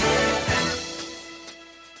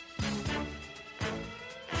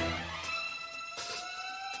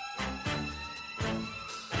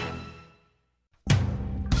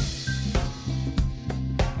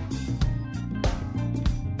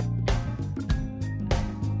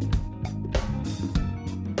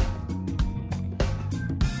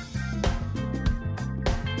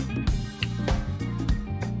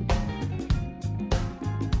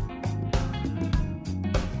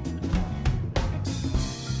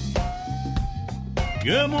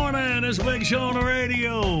 Good morning, it's Big Show on the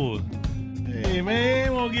radio. Hey,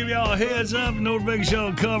 man, we'll give y'all a heads up. No Big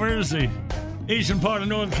Show covers the eastern part of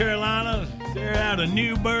North Carolina. They're out of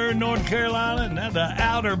Newburgh, North Carolina, and at the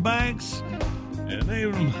Outer Banks. And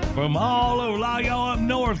they from all over, a lot of y'all up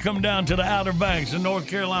north come down to the Outer Banks in North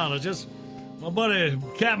Carolina. Just my buddy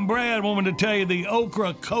Captain Brad wanted me to tell you the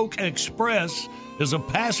Okra Coke Express is a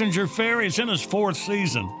passenger ferry. It's in its 4th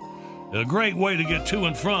season. A great way to get to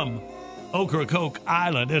and from Ocracoke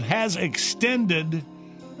Island. It has extended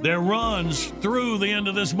their runs through the end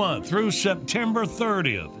of this month, through September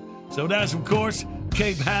 30th. So that's, of course,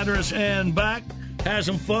 Cape Hatteras and back. Have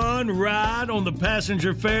some fun, ride on the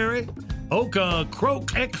passenger ferry.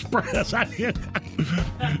 Ocracoke Express. Try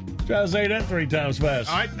to say that 3 times fast.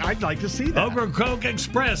 I'd like to see that. Ocracoke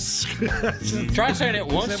Express. Try saying it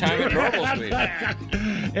one time at normal speed.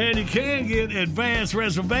 And you can get advanced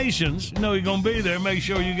reservations. You know you're going to be there. Make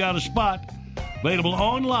sure you got a spot. Available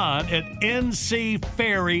online at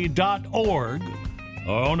ncferry.org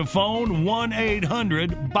or on the phone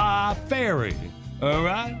 1-800-BUY-FERRY. All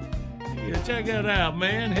right? Yeah, check that out,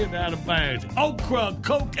 man. Hit out of bounds.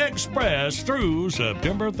 Ocracoke Express through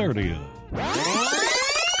September 30th.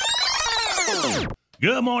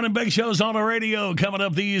 Good morning, Big Show's on the radio. Coming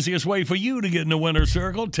up, the easiest way for you to get in the winner's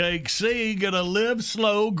circle. Take C, get a Live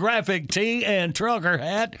Slow graphic tee and trucker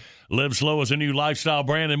hat. Live Slow is a new lifestyle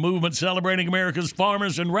brand and movement celebrating America's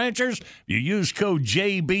farmers and ranchers. If you use code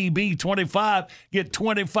JBB25, get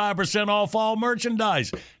 25% off all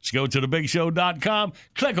merchandise. Just go to thebigshow.com,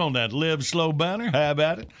 click on that Live Slow banner, have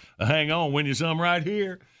at it. Hang on, win you some right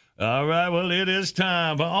here. All right, well, it is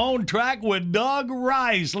time for On Track with Doug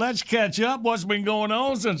Rice. Let's catch up what's been going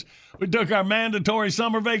on since we took our mandatory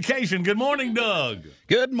summer vacation. Good morning, Doug.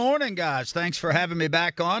 Good morning, guys. Thanks for having me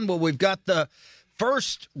back on. Well, we've got the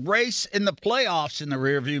first race in the playoffs in the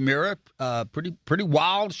rearview mirror. Pretty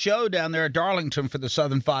wild show down there at Darlington for the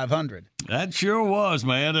Southern 500. That sure was,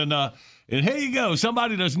 man. And here you go.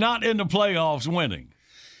 Somebody that's not in the playoffs winning.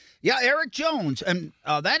 Yeah, Eric Jones, and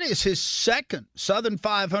that is his second Southern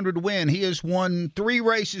 500 win. He has won 3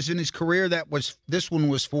 races in his career. This one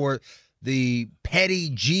was for the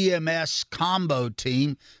Petty GMS combo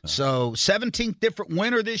team. So 17th different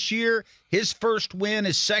winner this year. His first win,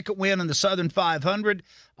 his second win in the Southern 500.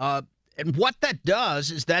 And what that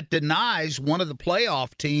does is that denies one of the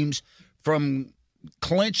playoff teams from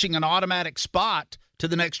clinching an automatic spot to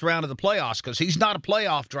the next round of the playoffs, because he's not a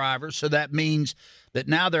playoff driver. So that means that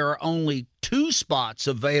now there are only 2 spots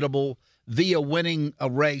available via winning a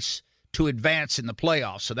race to advance in the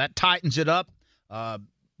playoffs. So that tightens it up.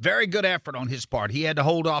 Very good effort on his part. He had to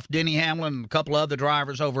hold off Denny Hamlin and a couple of other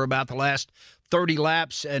drivers over about the last 30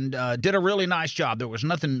 laps and did a really nice job. There was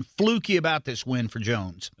nothing fluky about this win for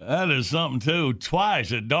Jones. That is something, too.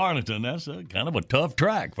 Twice at Darlington. That's kind of a tough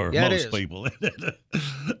track for most people.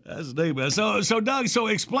 That's deep. So, Doug,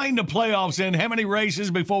 explain the playoffs and how many races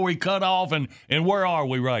before we cut off, and where are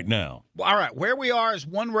we right now? All right, where we are is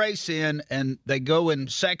 1 race in, and they go in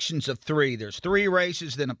sections of 3. There's 3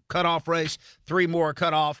 races, then a cutoff race, 3 more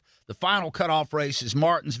cutoff. The final cutoff race is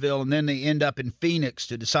Martinsville, and then they end up in Phoenix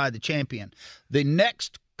to decide the champion. The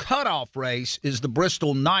next cutoff race is the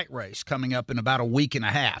Bristol night race coming up in about a week and a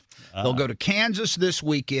half. They'll go to Kansas this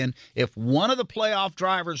weekend. If one of the playoff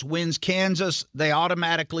drivers wins Kansas, they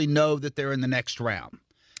automatically know that they're in the next round.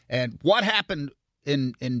 And what happened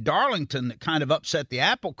in Darlington that kind of upset the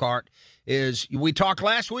apple cart is we talked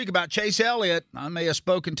last week about Chase Elliott. I may have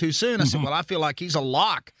spoken too soon. I said, well, I feel like he's a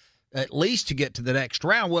lock at least to get to the next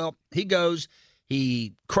round. Well, he goes,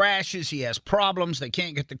 he crashes, he has problems, they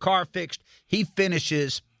can't get the car fixed. He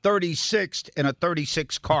finishes 36th in a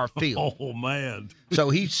 36-car field. Oh, man. So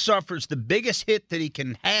he suffers the biggest hit that he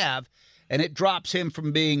can have, and it drops him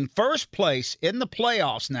from being first place in the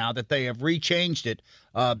playoffs now that they have rechanged it.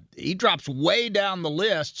 He drops way down the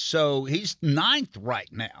list, so he's 9th right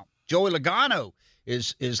now. Joey Logano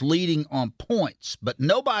is leading on points, but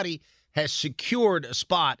nobody has secured a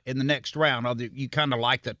spot in the next round. Although you kind of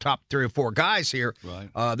like the top 3 or 4 guys here.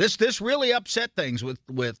 Right. This really upset things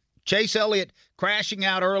with Chase Elliott crashing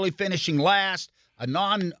out early, finishing last, a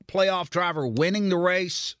non-playoff driver winning the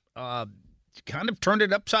race. Kind of turned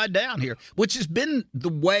it upside down here, which has been the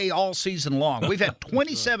way all season long. We've had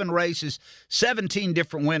 27 races, 17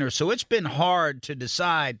 different winners, so it's been hard to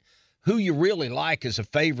decide who you really like as a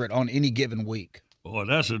favorite on any given week. Boy,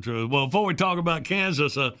 that's the truth. Well, before we talk about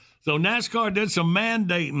Kansas, so NASCAR did some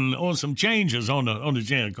mandating on some changes on the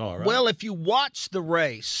Gen car, right? Well, if you watch the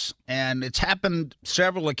race, and it's happened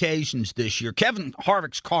several occasions this year, Kevin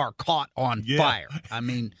Harvick's car caught on fire. I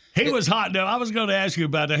mean, he was hot. Now, I was going to ask you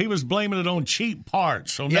about that. He was blaming it on cheap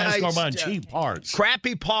parts, so NASCAR buying cheap parts.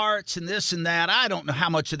 Crappy parts and this and that. I don't know how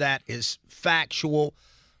much of that is factual,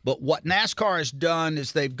 but what NASCAR has done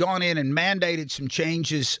is they've gone in and mandated some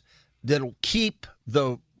changes that'll keep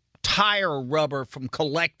the tire rubber from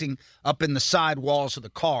collecting up in the side walls of the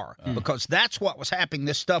car, because that's what was happening.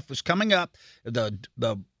 This stuff was coming up. The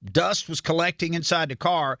dust was collecting inside the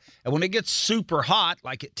car, and when it gets super hot,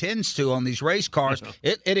 like it tends to on these race cars,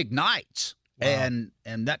 it ignites. Wow.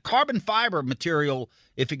 And that carbon fiber material,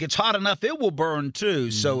 if it gets hot enough, it will burn too.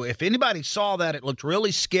 So if anybody saw that, it looked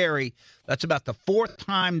really scary. That's about the 4th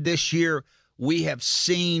time this year we have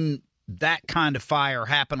seen that kind of fire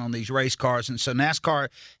happen on these race cars. And so NASCAR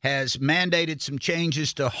has mandated some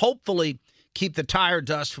changes to hopefully keep the tire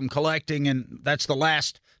dust from collecting, and that's the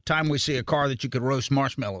last time we see a car that you could roast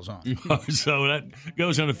marshmallows on. So that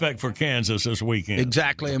goes in effect for Kansas this weekend.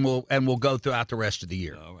 Exactly, and we'll go throughout the rest of the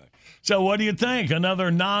year. All right. So what do you think?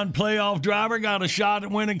 Another non-playoff driver got a shot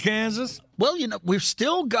at winning Kansas? Well, we've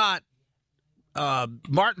still got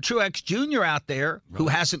Martin Truex Jr. out there, who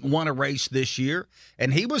hasn't won a race this year,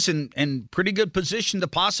 and he was in pretty good position to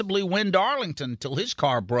possibly win Darlington until his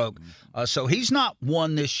car broke. So he's not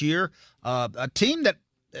won this year. A team that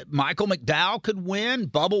Michael McDowell could win.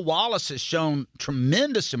 Bubba Wallace has shown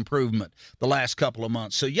tremendous improvement the last couple of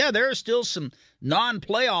months. So, yeah, there are still some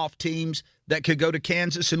non-playoff teams that could go to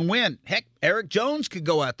Kansas and win. Heck, Eric Jones could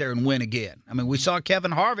go out there and win again. I mean, we saw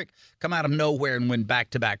Kevin Harvick come out of nowhere and win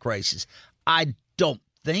back-to-back races. I don't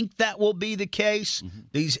think that will be the case.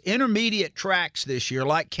 These intermediate tracks this year,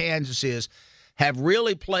 like Kansas is, have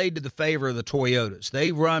really played to the favor of the Toyotas.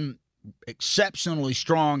 They run exceptionally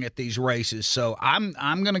strong at these races. So I'm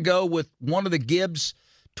going to go with one of the Gibbs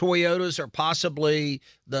Toyotas, or possibly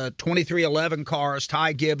the 2311 cars.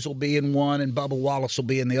 Ty Gibbs will be in one and Bubba Wallace will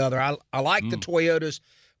be in the other. I like the Toyotas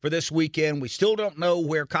for this weekend. We still don't know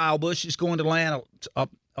where Kyle Busch is going to land.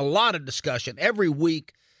 A lot of discussion. Every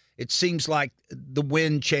week, it seems like the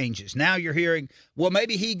wind changes. Now you're hearing, well,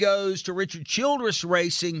 maybe he goes to Richard Childress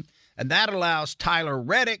Racing, and that allows Tyler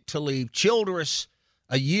Reddick to leave Childress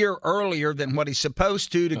a year earlier than what he's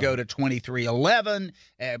supposed to go to 2311,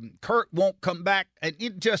 and Kurt won't come back. And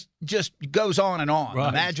it just goes on and on. Right.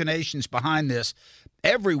 Imaginations behind this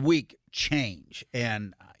every week change.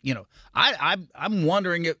 And, I'm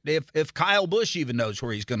wondering if Kyle Busch even knows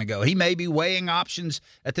where he's going to go. He may be weighing options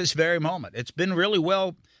at this very moment. It's been really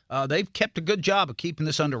well. They've kept a good job of keeping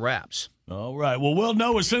this under wraps. All right. Well, we'll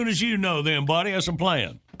know as soon as you know then, buddy. That's a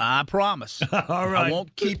plan. I promise. All right. I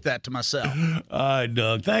won't keep that to myself. All right,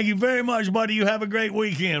 Doug. Thank you very much, buddy. You have a great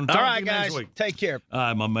weekend. All Talk right, to you next guys. week. Take care. All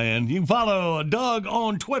right, my man. You can follow Doug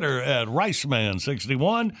on Twitter at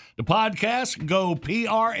Riceman61. The podcast,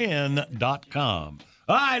 goprn.com.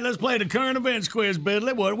 All right, let's play the current events quiz,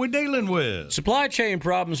 Bidley. What are we dealing with? Supply chain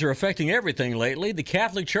problems are affecting everything lately. The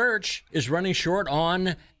Catholic Church is running short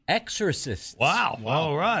on exorcists. Wow.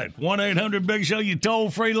 All right. 1-800-BIG-SHOW, you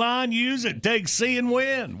toll-free line. Use it. Take C and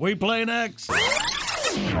win. We play next.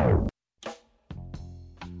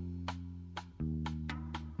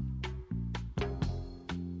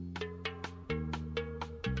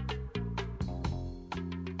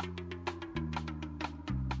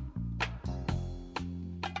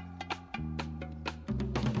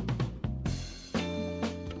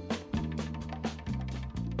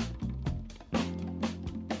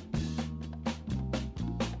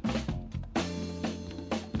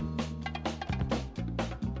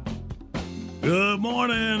 Good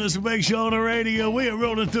morning. It's a Big Show on the radio. We are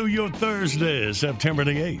rolling through your Thursday, September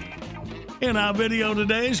the 8th. And our video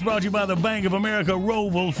today is brought to you by the Bank of America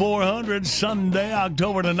Roval 400, Sunday,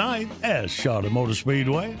 October the 9th at Charlotte Motor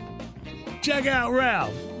Speedway. Check out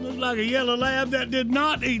Ralph. Looks like a yellow lab that did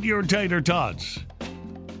not eat your tater tots.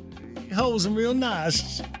 He holds them real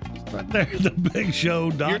nice. Right there at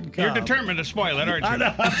thebigshow.com. You're determined to spoil it, aren't you? I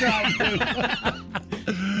know, I'm trying to.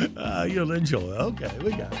 You'll enjoy it. Okay,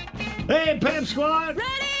 we got it. Hey, Pep Squad.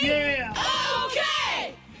 Ready? Yeah.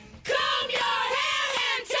 Okay. Comb your hair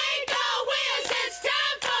and take a whiz. It's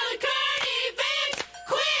time for the current events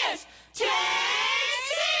quiz. Take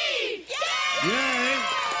C. Yay.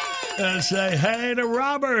 Let's say hey to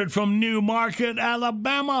Robert from New Market,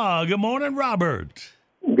 Alabama. Good morning, Robert.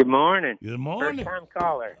 Good morning. Good morning. First-time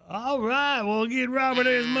caller. All right, we'll get Robert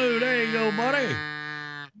in his mood. There you go, buddy.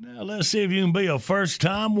 Now, let's see if you can be a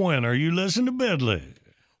first-time winner. You listen to Bidley.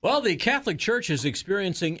 Well, the Catholic Church is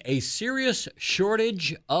experiencing a serious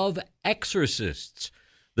shortage of exorcists.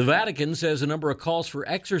 The Vatican says the number of calls for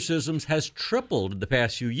exorcisms has tripled in the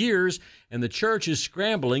past few years, and the church is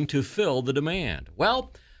scrambling to fill the demand.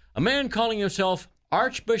 Well, a man calling himself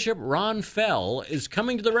Archbishop Ron Fell is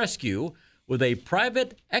coming to the rescue with a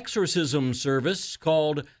private exorcism service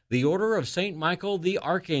called the Order of St. Michael the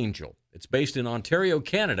Archangel. It's based in Ontario,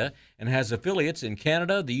 Canada, and has affiliates in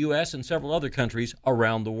Canada, the U.S., and several other countries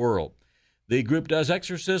around the world. The group does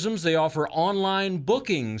exorcisms. They offer online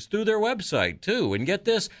bookings through their website, too. And get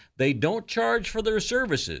this, they don't charge for their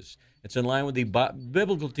services. It's in line with the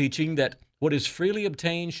biblical teaching that what is freely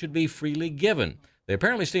obtained should be freely given. They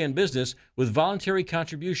apparently stay in business with voluntary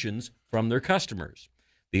contributions from their customers.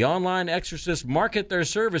 The online exorcists market their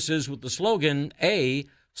services with the slogan, A,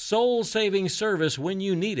 soul-saving service when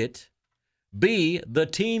you need it, B, the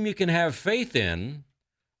team you can have faith in,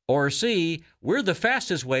 or C, we're the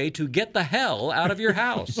fastest way to get the hell out of your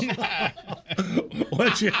house.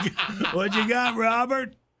 What you got,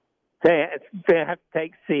 Robert? I have to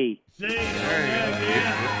take C. C.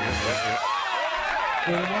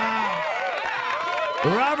 Wow.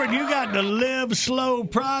 Robert, you got the Live Slow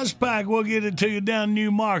prize pack. We'll get it to you down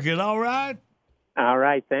New Market, all right? All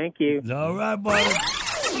right, thank you. All right, buddy.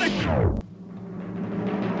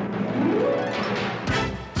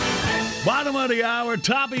 Bottom of the hour,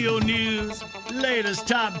 top of your news, latest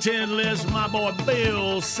top 10 list, my boy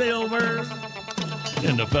Bill Silver.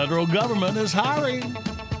 And the federal government is hiring.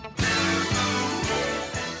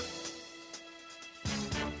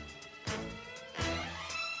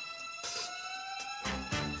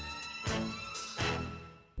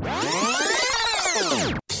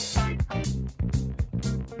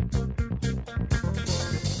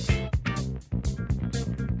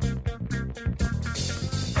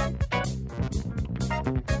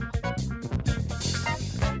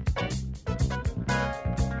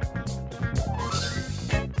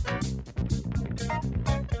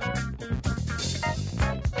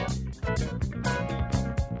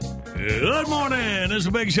 Good morning. This is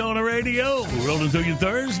a Big Show on the radio. Rolling through your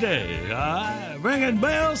Thursday. Ringing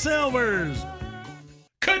Bell Silvers.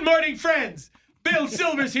 Good Good morning, friends. Bill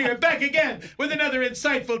Silver's here, back again with another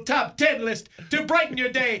insightful top 10 list to brighten your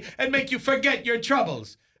day and make you forget your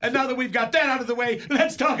troubles. And now that we've got that out of the way,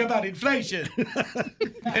 let's talk about inflation.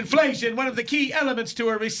 Inflation, one of the key elements to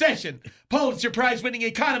a recession. Pulitzer Prize-winning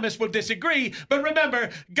economists will disagree, but remember,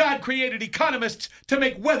 God created economists to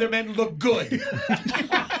make weathermen look good.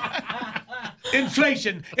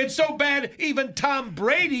 Inflation. It's so bad, even Tom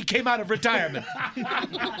Brady came out of retirement.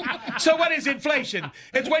 So what is inflation?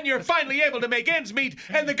 It's when you're finally able to make ends meet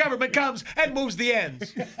and the government comes and moves the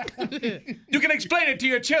ends. You can explain it to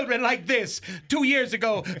your children like this. 2 years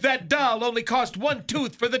ago, that doll only cost 1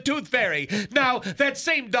 tooth for the tooth fairy. Now, that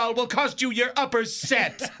same doll will cost you your upper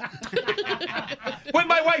set. When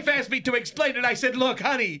my wife asked me to explain it, I said, look,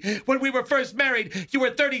 honey, when we were first married, you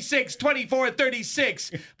were 36, 24,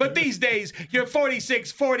 36. But these days, you're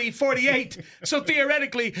 46, 40, 48. So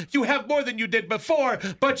theoretically, you have more than you did before,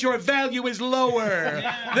 but your value is lower.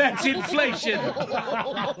 That's inflation.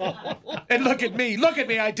 And look at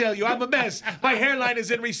me, I tell you, I'm a mess. My hairline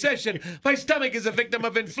is in recession. My stomach is a victim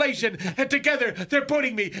of inflation. And together, they're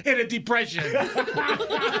putting me in a depression.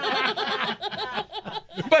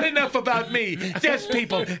 But enough about me. Yes,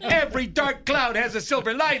 people, every dark cloud has a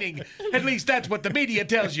silver lining. At least that's what the media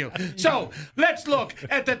tells you. So, let's look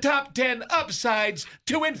at the top 10 upsides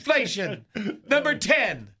to inflation. Number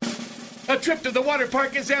 10. A trip to the water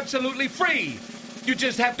park is absolutely free. You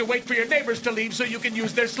just have to wait for your neighbors to leave so you can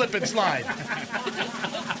use their slip and slide.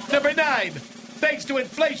 Number 9. Thanks to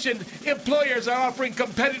inflation, employers are offering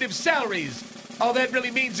competitive salaries. All that really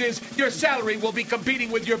means is your salary will be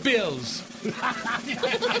competing with your bills.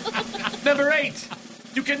 Number 8.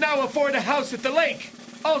 You can now afford a house at the lake,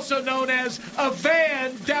 also known as a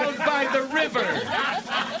van down by the river.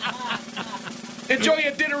 Enjoy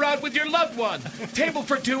a dinner out with your loved one. Table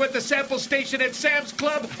for 2 at the sample station at Sam's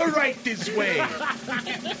Club right this way.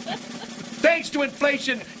 Thanks to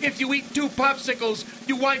inflation, if you eat 2 popsicles,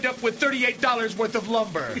 you wind up with $38 worth of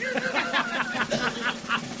lumber.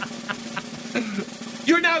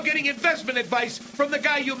 You're now getting investment advice from the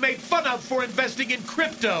guy you made fun of for investing in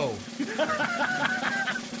crypto.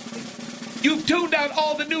 You've tuned out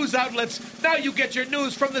all the news outlets. Now you get your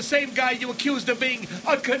news from the same guy you accused of being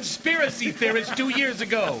a conspiracy theorist 2 years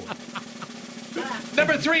ago.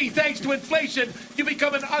 Number 3, thanks to inflation, you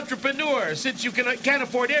become an entrepreneur. Since you can't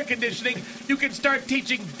afford air conditioning, you can start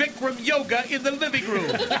teaching Bikram yoga in the living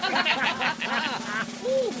room.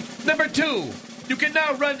 Number 2, you can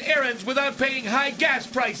now run errands without paying high gas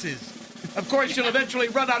prices. Of course, you'll eventually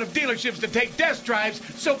run out of dealerships to take test drives,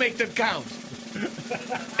 so make them count.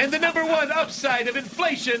 And the number 1 upside of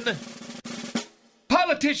inflation,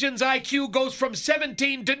 politicians' IQ goes from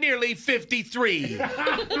 17 to nearly 53. See,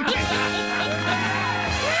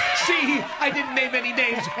 I didn't name any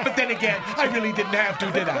names, but then again, I really didn't have to,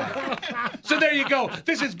 did I? So there you go.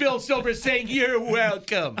 This is Bill Silver saying you're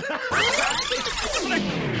welcome.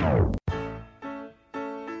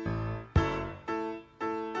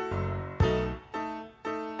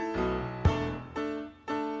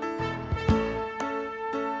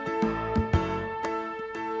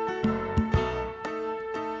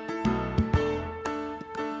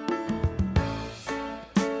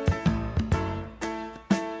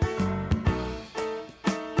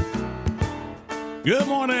 Good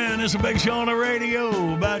morning. It's a big show on the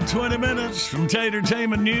radio. About 20 minutes from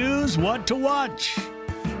Tatertainment News. What to watch.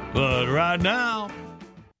 But right now,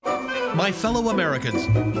 my fellow Americans,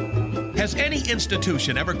 has any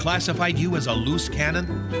institution ever classified you as a loose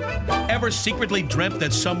cannon? Ever secretly dreamt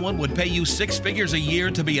that someone would pay you 6 figures a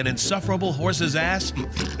year to be an insufferable horse's ass?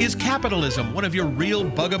 Is capitalism one of your real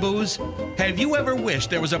bugaboos? Have you ever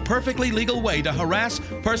wished there was a perfectly legal way to harass,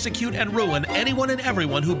 persecute, and ruin anyone and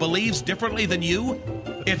everyone who believes differently than you?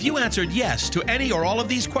 If you answered yes to any or all of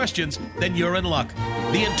these questions, then you're in luck.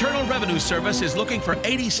 The Internal Revenue Service is looking for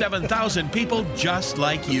 87,000 people just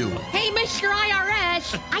like you. Hey, Mr.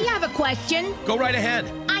 IRS, I have a question. Go right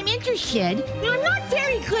ahead. I'm interested. I'm not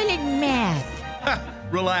very good at math.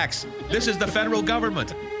 Relax. This is the federal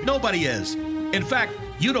government. Nobody is. In fact,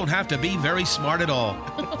 you don't have to be very smart at all.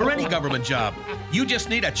 For any government job, you just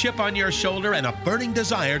need a chip on your shoulder and a burning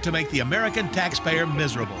desire to make the American taxpayer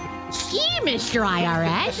miserable. Gee, Mr.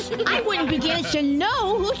 IRS, I wouldn't begin to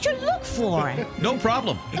know who to look for. No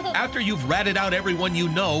problem. After you've ratted out everyone you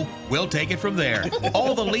know, we'll take it from there.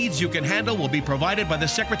 All the leads you can handle will be provided by the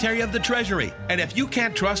Secretary of the Treasury. And if you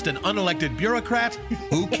can't trust an unelected bureaucrat,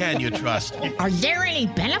 who can you trust? Are there any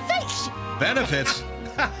benefits? Benefits?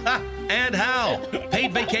 And how?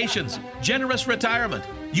 Paid vacations, generous retirement,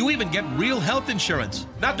 You even get real health insurance,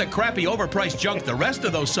 not the crappy overpriced junk the rest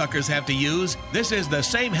of those suckers have to use. This is the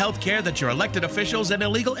same health care that your elected officials and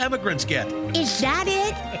illegal immigrants get. Is that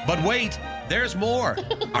it? But wait, there's more.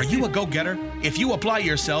 Are you a go-getter? If you apply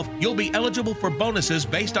yourself, you'll be eligible for bonuses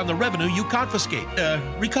based on the revenue you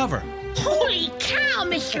recover. Holy cow,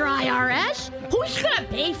 Mr. IRS! Who's gonna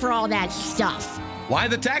pay for all that stuff? Why,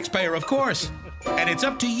 the taxpayer, of course. And it's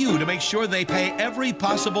up to you to make sure they pay every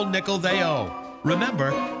possible nickel they owe. Remember,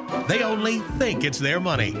 they only think it's their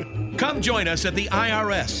money. Come join us at the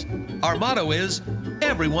IRS. Our motto is,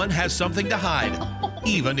 everyone has something to hide,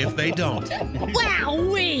 even if they don't.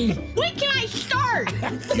 Wowee! When can I start?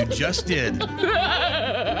 You just did.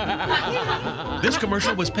 This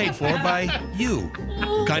commercial was paid for by you.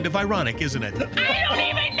 Kind of ironic, isn't it? I don't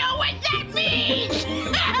even know what that means!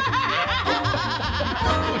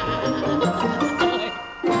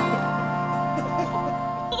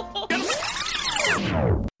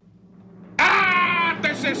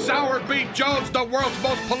 This is Sour Beat Jones, the world's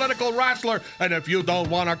most political wrestler. And if you don't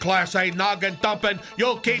want a Class A noggin thumping,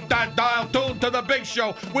 you'll keep that dial tuned to the Big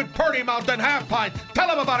Show with Purdy Mouth and Half Pint. Tell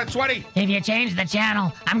him about it, Sweaty. If you change the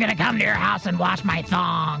channel, I'm gonna come to your house and wash my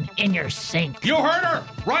thong in your sink. You heard her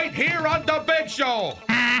right here on the Big Show.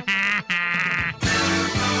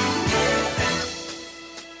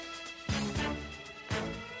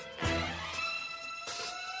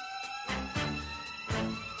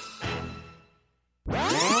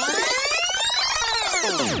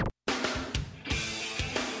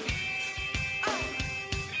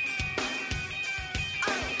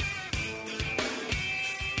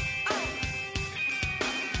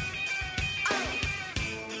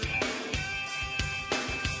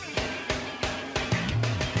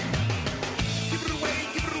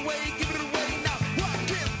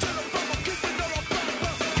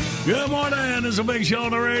 Good morning. It's a Big Show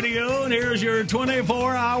on the radio, and here's your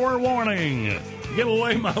 24-hour warning. Give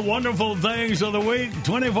away my wonderful things of the week,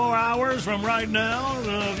 24 hours from right now.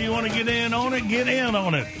 If you want to get in on it, get in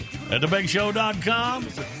on it. At thebigshow.com,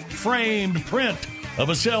 it's a framed print of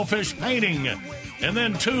a sailfish painting. And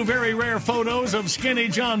then 2 very rare photos of Skinny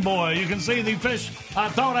John Boy. You can see the fish I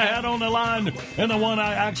thought I had on the line and the one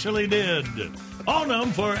I actually did. On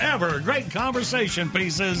them forever. Great conversation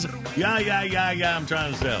pieces. Yeah, I'm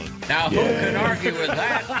trying to sell it. Now, who can argue with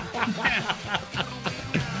that?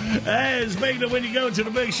 Hey, speaking of when you go to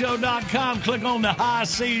thebigshow.com, click on the High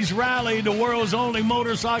Seas Rally, the world's only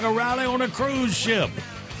motorcycle rally on a cruise ship.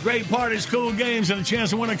 Great parties, cool games, and a chance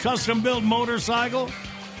to win a custom-built motorcycle.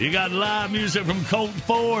 You got live music from Colt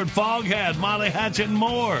Ford, Foghat, Molly Hatchet, and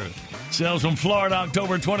more. Sales from Florida,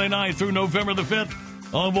 October 29th through November the 5th.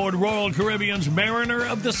 On board Royal Caribbean's Mariner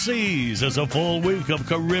of the Seas. It's a full week of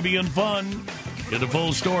Caribbean fun. Get the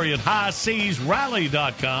full story at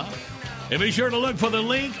highseasrally.com. And be sure to look for the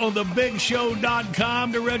link on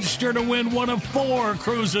thebigshow.com to register to win one of 4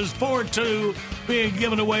 cruises for 2 being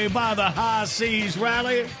given away by the High Seas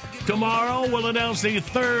Rally. Tomorrow, we'll announce the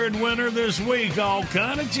 3rd winner this week. All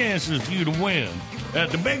kind of chances for you to win at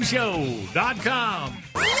thebigshow.com.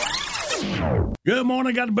 Good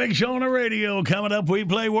morning. Got the Big Show on the radio. Coming up, we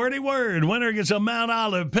play Wordy Word. Winner gets a Mount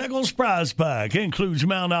Olive Pickles prize pack. Includes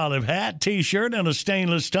Mount Olive hat, T-shirt, and a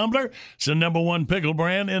stainless tumbler. It's the #1 pickle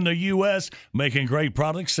brand in the U.S., making great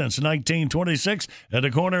products since 1926 at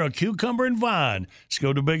the corner of Cucumber and Vine. Just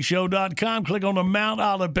go to BigShow.com, click on the Mount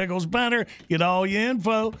Olive Pickles banner, get all your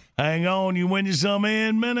info. Hang on, you win you some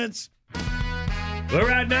in minutes. But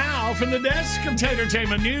right now, from the desk of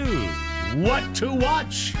Tatertainment News, what to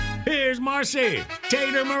watch? Here's Marcy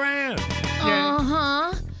Tater Moran.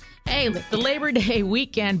 Uh-huh. Hey, the Labor Day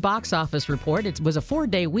weekend box office report. It was a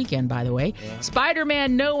 4-day weekend, by the way. Yeah.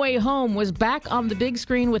 Spider-Man No Way Home was back on the big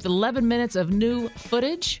screen with 11 minutes of new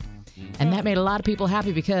footage. And that made a lot of people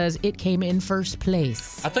happy because it came in first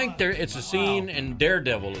place. I think it's a scene and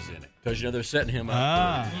Daredevil is in it. Because, they're setting him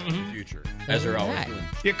up for the future, as they're always doing.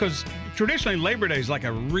 Yeah, because traditionally Labor Day is like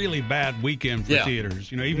a really bad weekend for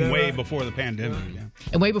theaters, even way before the pandemic. Yeah.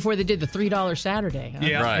 And way before they did the $3 Saturday. Huh?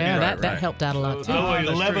 Yeah, right. Yeah, right, that helped out a lot, too.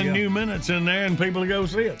 11 new minutes in there, and people go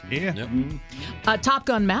see it. Yeah. Yep. Top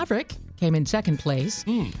Gun Maverick came in second place.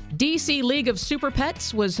 DC League of Super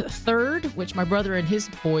Pets was third, which my brother and his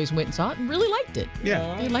boys went and saw it and really liked it.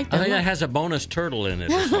 Yeah. They liked I it think a that lot. has a bonus turtle in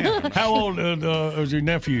it. How old is your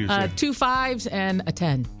nephew? 2 5s and a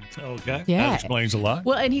 10. Okay. Yeah. That explains a lot.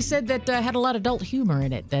 Well, and he said that had a lot of adult humor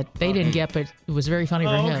in it that they didn't get, but it was very funny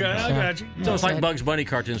for him. Okay, I got you. So it's like Bugs Bunny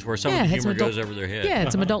cartoons where some of the had some humor adult- goes over their head. Yeah,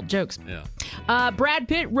 it's some adult jokes. Yeah. Brad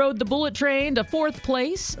Pitt rode the bullet train to 4th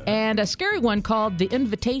place, and a scary one called The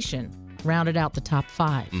Invitation rounded out the top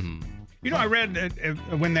 5. I read that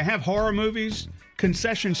when they have horror movies,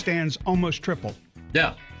 concession stands almost triple.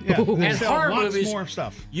 Yeah. Yeah, they And sell horror lots movies, more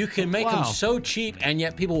stuff. you can make them so cheap, and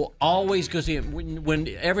yet people will always go see it. When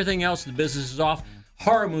everything else, the business is off,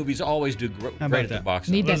 horror movies always do great at the box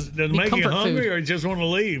office. Does it make you hungry or just want to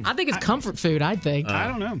leave? I think it's comfort food, I think. I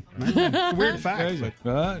don't know. It's a weird fact.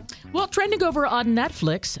 But. Well, trending over on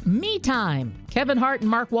Netflix, Me Time. Kevin Hart and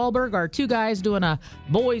Mark Wahlberg are two guys doing a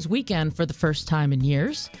boys' weekend for the first time in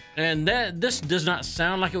years. And this does not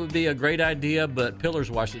sound like it would be a great idea, but Pillars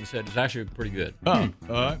watched it and said it's actually pretty good.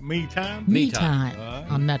 Me Time? Me Time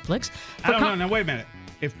on Netflix. I don't know. Now, wait a minute.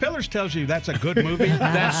 If Pillars tells you that's a good movie,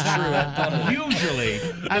 that's true. Usually,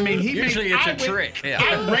 I mean, Usually it's a trick. Yeah.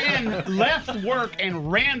 I left work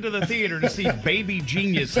and ran to the theater to see Baby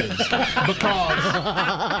Geniuses because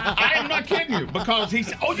I am not kidding you. Because he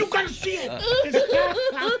said, "Oh, you got to see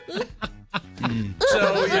it."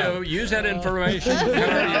 So use that information.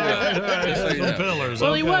 Pillars.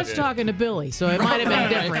 Well, he was talking to Billy, so it might have been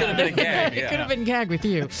different. It could have been a gag. It could have been gag with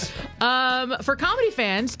you. For comedy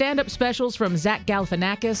fans, stand-up specials from Zach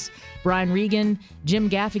Galifianakis, Brian Regan, Jim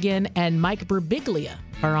Gaffigan, and Mike Birbiglia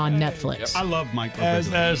are on Netflix. I love Mike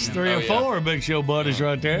Birbiglia. That's 3 or 4 Big Show buddies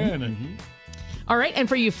right there. All right, and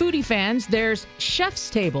for you foodie fans, there's Chef's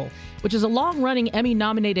Table, which is a long-running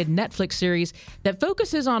Emmy-nominated Netflix series that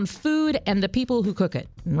focuses on food and the people who cook it.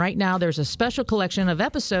 And right now, there's a special collection of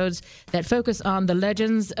episodes that focus on the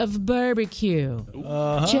legends of barbecue.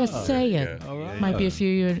 Just saying. Right. Might be a few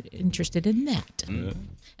you're interested in that.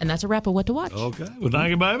 And that's a wrap of What to Watch. Okay. Well, thank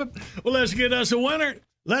you, baby. Well, let's get us a winner.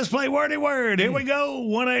 Let's play Wordy Word. Here we go.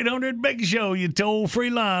 1-800-BIG-SHOW, your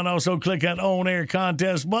toll-free line. Also, click that on-air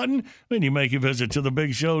contest button when you make your visit to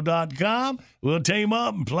thebigshow.com. We'll team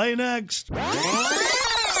up and play next.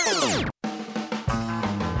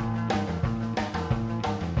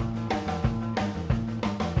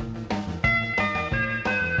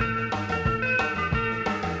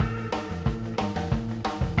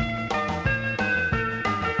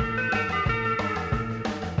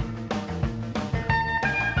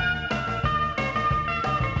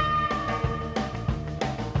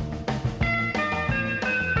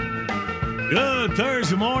 Good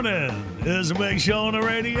Thursday morning. Is a Big Show on the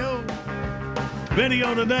radio.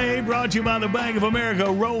 Video today brought to you by the Bank of America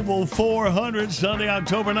Roval 400, Sunday,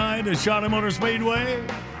 October 9th at Charlotte Motor Speedway.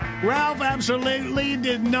 Ralph absolutely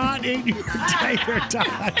did not eat your tater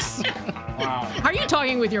tots. Wow. Are you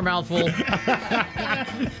talking with your mouth full? I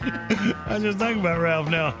just think about Ralph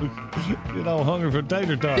now. Get all hungry for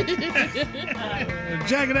tater tots.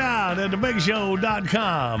 Check it out at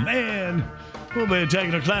thebigshow.com. And we'll be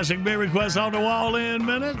taking a classic beer request on the wall in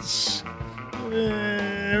minutes.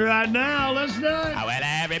 Right now, let's do it. Well,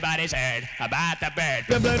 everybody's heard about the bird.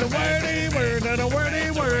 The wordy word and a wordy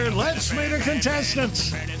word. Let's meet our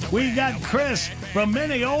contestants. We got Chris from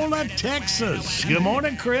Mineola, Texas. Good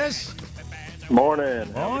morning, Chris. Morning.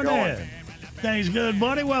 Morning. Things good,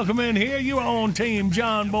 buddy. Welcome in here. You are on Team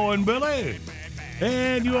John Boy and Billy.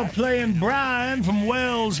 And you are playing Brian from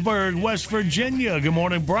Wellsburg, West Virginia. Good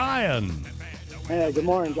morning, Brian. Hey, good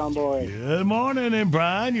morning, John Boy. Good morning, and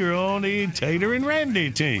Brian, you're on the Tater and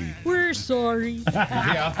Randy team. We're sorry.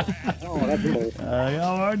 Yeah. Oh, that's good.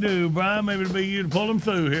 Y'all are due, Brian. Maybe it'll be you to pull them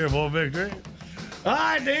through here for victory. All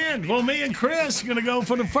right, then. Well, me and Chris are going to go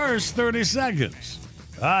for the first 30 seconds.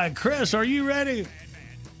 All right, Chris, are you ready?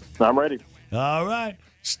 I'm ready. All right.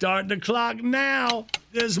 Start the clock now.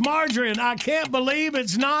 There's margarine. I can't believe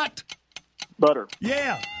it's not butter.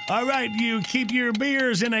 Yeah. All right. You keep your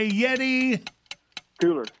beers in a Yeti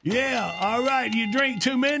cooler. Yeah. All right. You drink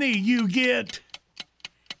too many, you get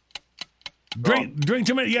drink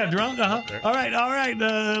too many. Yeah, drunk. All right.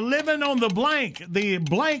 Living on the blank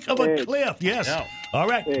of a cliff. Yes. Yeah. All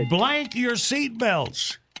right. Blank your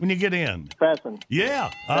seatbelts when you get in. Fasten.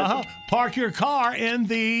 Yeah. Park your car in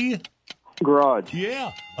the garage.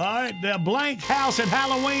 Yeah. All right. The blank house at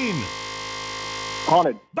Halloween.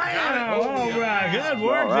 Haunted. Bam! All right. Good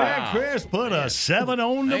work there, Chris. Put a 7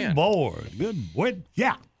 on the board. Good work.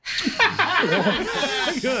 Yeah.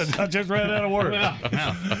 Good. I just ran out of words.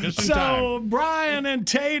 So, Brian and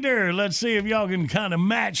Tater, let's see if y'all can kind of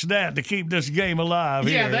match that to keep this game alive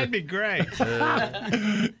here. Yeah, that'd be great.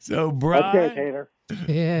 So, Brian. Okay, Tater.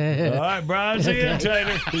 Yeah. All right, Brian's in,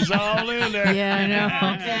 Tater. He's all in there. Yeah, I know.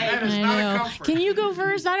 I know. Can you go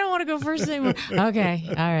first? I don't want to go first anymore. Okay.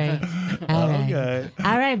 All right. Okay.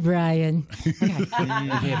 All right, Brian.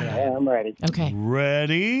 Yeah, I'm ready. Okay.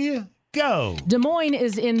 Ready? Go. Des Moines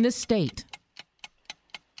is in this state.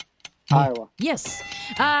 Iowa. Yes.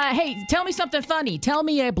 Hey, tell me something funny. Tell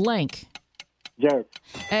me a blank. Joke.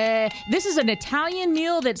 This is an Italian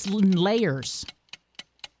meal that's in layers.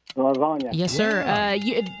 Lasagna. Yes, sir.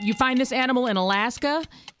 You find this animal in Alaska.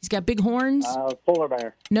 He's got big horns. Polar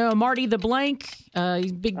bear. No, Marty the Blank.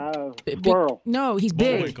 He's big. Squirrel. No, he's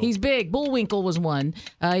big. Bullwinkle. He's big. Bullwinkle was one.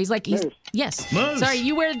 He's Moose. Yes. Moose. Sorry,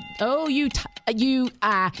 you wear. Oh, you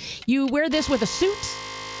wear this with a suit.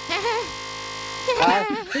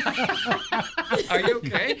 Are you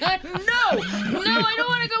okay? No, I don't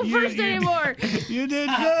want to go first anymore. You did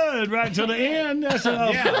good right to the end. That's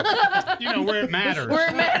where it matters. Where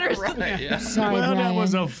it matters. Right, yeah. Sorry, well, that Brian.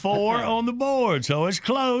 was a 4 on the board, so it's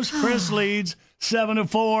close. Chris leads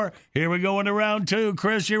 7-4. Here we go into round 2.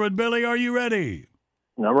 Chris, you're with Billy. Are you ready?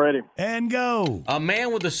 I'm ready. And go. A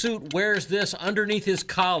man with a suit wears this underneath his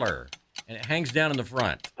collar, and it hangs down in the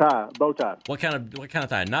front. Bow tie. What kind of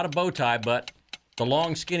tie? Not a bow tie, but the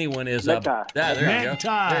long, skinny one is a necktie. There you go.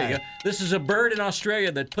 Necktie. There you go. This is a bird in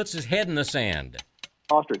Australia that puts his head in the sand.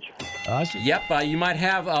 Ostrich. Yep. You might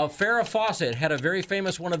have Farrah Fawcett had a very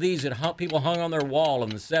famous one of these that people hung on their wall in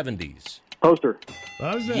the 70s. Poster.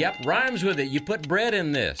 Yep. Rhymes with it. You put bread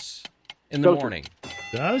in this in the Toaster. morning.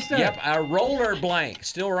 Toaster. Yep. A roller blank.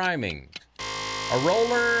 Still rhyming. A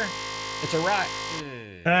roller. It's a right.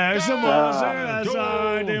 There's the buzzer. That's all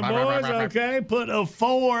right, then, boys. Okay, put a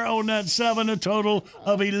 4 on that 7, a total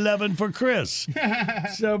of 11 for Chris.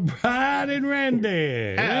 So, Brian and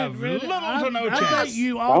Randy. Have little to no I chance. think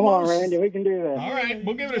you Come on, almost. Randy. We can do that. All right,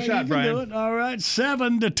 we'll give it a You shot, can Brian. do it. All right,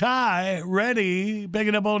 7 to tie. Ready.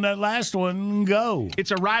 Picking up on that last one. Go.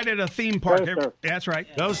 It's a ride at a theme park. Toaster. That's right.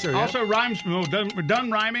 Toaster, yeah. Also rhymes. Well,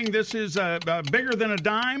 done rhyming. This is bigger than a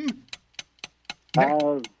dime.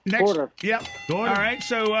 Quarter. Yep. Quarter. All right.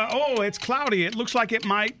 So, it's cloudy. It looks like it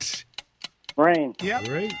might. Rain. Yep.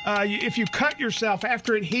 If you cut yourself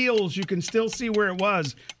after it heals, you can still see where it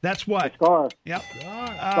was. That's what. Scar. Yep.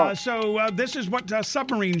 This is what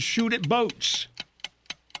submarines shoot at boats.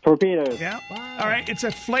 Torpedoes. Yep. All right. It's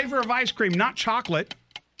a flavor of ice cream, not chocolate.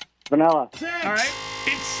 Vanilla. All right.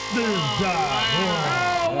 It's the.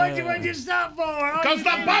 Oh, what'd you stop for? Because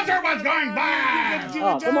the buzzer was going by.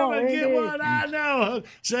 Come on, Get Randy. one. I know.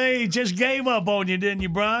 See, just gave up on you, didn't you,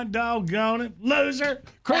 Brian? Doggone it. Loser.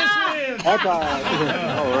 Chris wins. That's all right.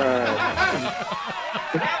 All right.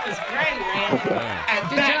 That was great, Randy.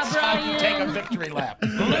 And that's how you take a victory lap.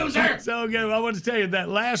 Loser. So, okay, I want to tell you that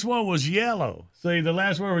last one was yellow. See, the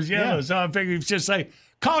last one was yellow. Yeah. So I figured you'd just say,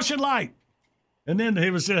 caution light. And then he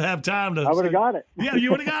would still have time to. I would have got it. Yeah, you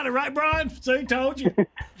would have got it, right, Brian? See, told you.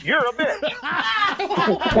 You're a bitch.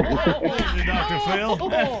 Dr. Phil. All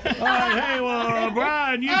right, hey, well,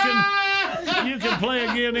 Brian, you can play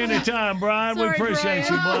again anytime, Brian. Sorry, we appreciate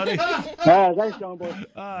you, buddy. Thanks, John Boy.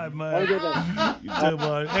 All right, man. Have a good day. You too,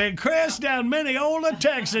 buddy. And Chris down Minneola,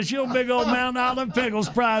 Texas, your big old Mount Olive Pickles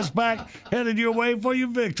prize pack headed your way for your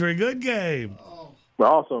victory. Good game.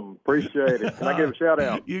 Awesome. Appreciate it. Can I give a shout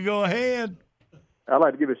out? You go ahead. I'd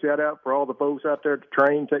like to give a shout out for all the folks out there at the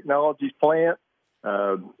Train Technologies plant.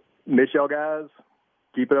 Miss y'all guys.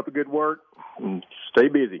 Keep it up the good work and stay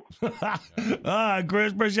busy. All right,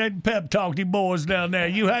 Chris, appreciate the pep talk to you boys down there.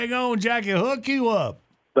 You hang on, Jackie, hook you up.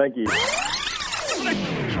 Thank you.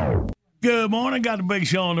 Good morning. Got the Big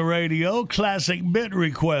Show on the radio. Classic bit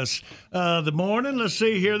requests. The morning. Let's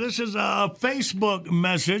see here. This is a Facebook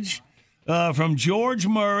message from George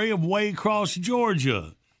Murray of Waycross,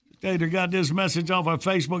 Georgia. Gator got this message off our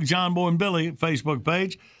Facebook, John Boy and Billy Facebook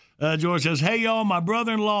page. George says, hey, y'all, my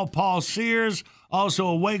brother-in-law, Paul Sears,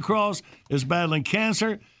 also a Waycross, is battling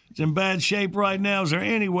cancer. He's in bad shape right now. Is there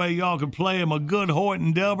any way y'all could play him a good Hoyt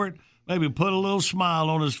and Delbert? Maybe put a little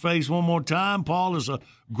smile on his face one more time. Paul is a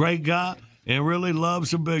great guy and really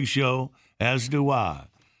loves the Big Show, as do I.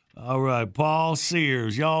 All right, Paul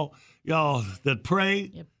Sears. Y'all that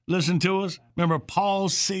pray, listen to us. Remember Paul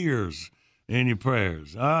Sears in your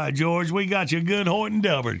prayers. All right, George, we got you a good Hoyt and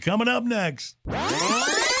Delbert. Coming up next.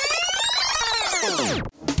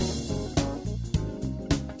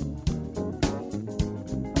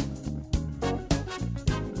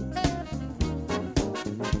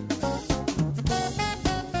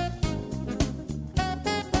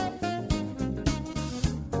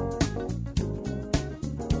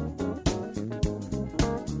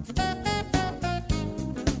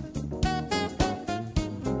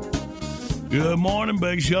 Good morning,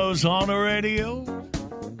 Big Show's on the radio.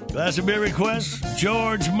 That's a big request.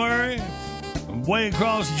 George Murray from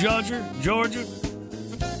Waycross, Georgia.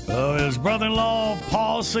 His brother-in-law,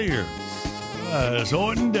 Paul Sears. It's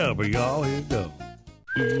Hoyt and Delbert, y'all. Here you go.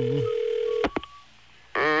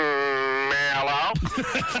 Hello?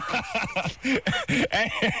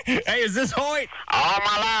 hey, is this Hoyt? All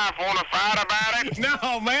my life, want to fight about it?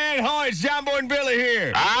 No, man. Hoyt, it's John Boy and Billy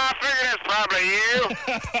here. I figured it's probably you.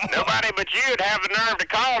 Nobody but you'd have the nerve to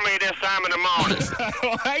call me this time in the morning.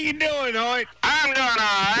 How you doing, Hoyt? I'm doing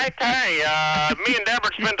all right. Hey, me and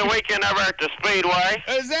Deborah spent the weekend over at the Speedway.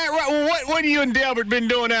 Is that right? Well, what you and Delbert been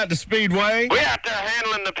doing out the Speedway? We out there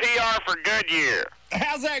handling the PR for Goodyear.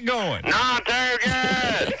 How's that going? Not too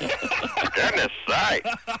good. Goodness sake.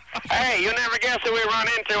 Hey, you never guess who we run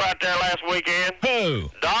into out there last weekend? Who?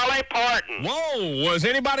 Dolly Parton. Whoa, was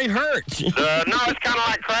anybody hurt? No, it's kind of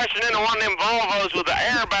like crashing into one of them Volvos with the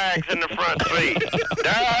airbags in the front seat.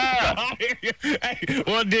 Duh. Hey,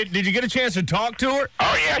 well, did you get a chance to talk to her?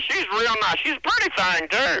 Oh, yeah, she's real nice. She's a pretty thing,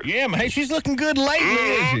 too. Yeah, man, hey, she's looking good lately,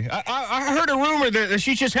 isn't she? I heard a rumor that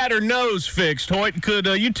she just had her nose fixed, Hoyt. Could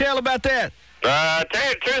you tell about that? Tell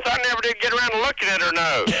you the truth, I never did get around to looking at her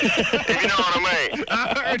nose, if you know what I mean.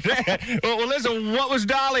 I heard that. Well, listen, what was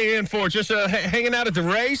Dolly in for? Just hanging out at the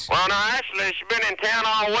race? Well, no, actually, she's been in town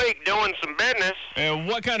all week doing some business. And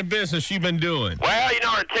what kind of business she been doing? Well, you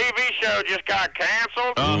know, her TV show just got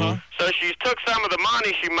canceled. Uh-huh. So she's took some of the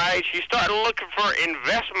money she made. She started looking for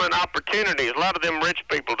investment opportunities. A lot of them rich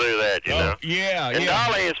people do that, you know. Yeah, and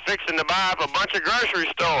Dolly is fixing to buy up a bunch of grocery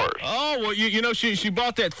stores. Oh, well, you know, she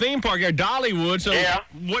bought that theme park there, Dollywood. So yeah.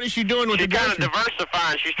 What is she doing with the grocery? She's kind of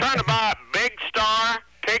diversifying. She's trying to buy Big Star,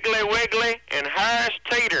 Piggly Wiggly, and Harris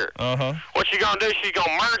Teeter. Uh-huh. What she's going to do, she's going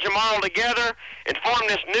to merge them all together and form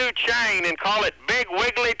this new chain and call it Big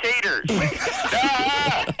Wiggly Teeters. Hey,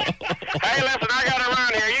 listen, I got to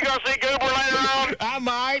run here. You going to see Goober later on? I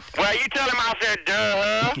might. Well, you tell him I said,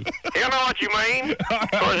 duh. He'll know what you mean.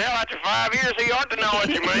 Of course, hell, after 5 years, he ought to know what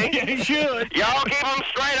you mean. Yeah, he should. Y'all keep him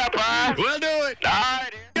straight up high. We'll do it. All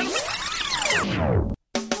right.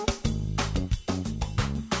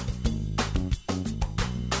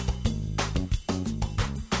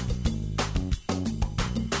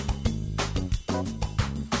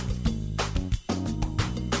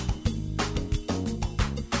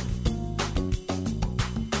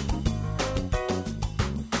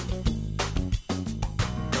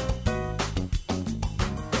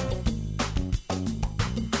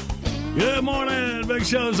 Good morning. Big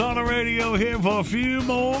Show's on the radio here for a few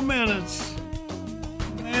more minutes.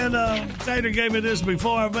 And Tater gave me this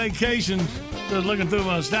before our vacation. Just looking through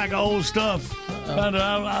my stack of old stuff.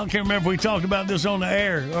 I can't remember if we talked about this on the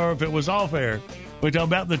air or if it was off air. We talked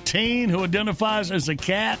about the teen who identifies as a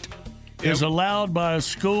cat is allowed by a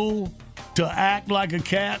school to act like a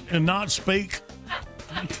cat and not speak.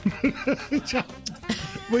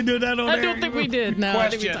 We do that on air. I don't think we did. No.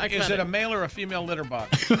 Question: is it a male or a female litter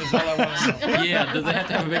box? Is all I want to know. Yeah, do they have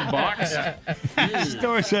to have a big box? The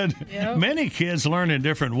story said many kids learn in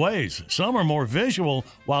different ways. Some are more visual,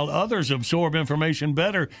 while others absorb information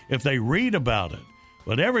better if they read about it.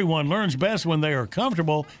 But everyone learns best when they are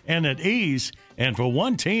comfortable and at ease. And for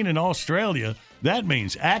one teen in Australia, that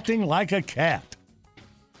means acting like a cat.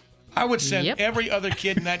 I would send every other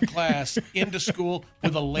kid in that class into school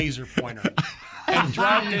with a laser pointer and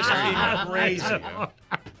drive this kid crazy.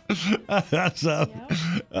 So,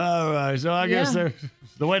 all right. So I guess the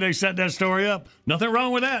way they set that story up, nothing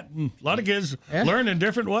wrong with that. A lot of kids learn in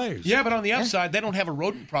different ways. Yeah, but on the upside, they don't have a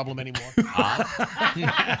rodent problem anymore.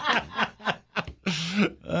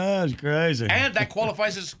 That's crazy. And that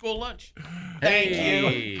qualifies as school lunch. Thank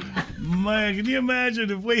you. Man, can you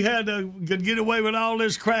imagine if we could get away with all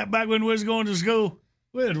this crap back when we was going to school?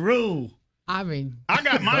 We'd rule. I mean, I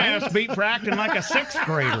got my ass beat for acting like a sixth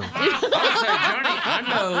grader. I would say, Johnny, I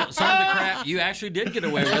know some of the crap you actually did get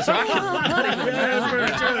away with, so I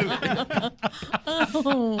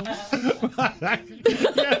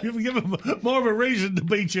yeah, you give them more of a reason to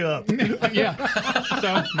beat you up. Yeah,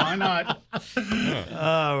 so why not?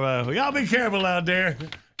 All right, well, y'all be careful out there.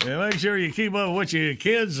 And make sure you keep up with what your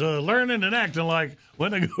kids learning and acting like when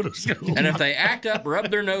they go to school. And if they act up, rub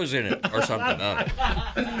their nose in it or something. All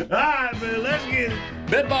right, man, let's get it.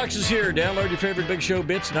 Bitbox is here. Download your favorite Big Show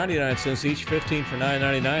bits, 99 cents each, 15 for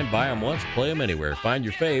 $9.99. Buy them once, play them anywhere. Find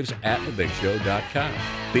your faves at thebigshow.com.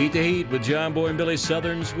 Beat the heat with John Boy and Billy's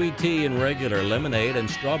Southern Sweet Tea and regular lemonade and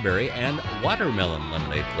strawberry and watermelon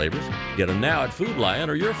lemonade flavors. Get them now at Food Lion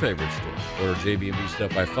or your favorite store. Order JB&B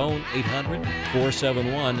Stuff by phone,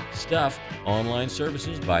 800-471-STUFF. Online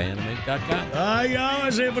services by animate.com. Y'all,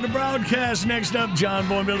 it's it for the broadcast. Next up, John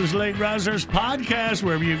Boy and Billy's Late Risers podcast.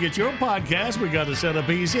 Wherever you get your podcast, we got it set up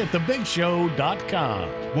easy at thebigshow.com.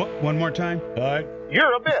 One more time? All right.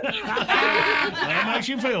 You're a bitch. That makes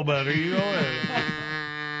you feel better. You go ahead.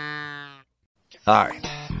 Hi,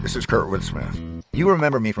 this is Kurtwood Smith. You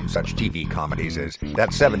remember me from such TV comedies as That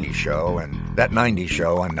 70s Show and That 90s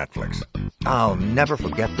Show on Netflix. I'll never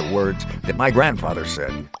forget the words that my grandfather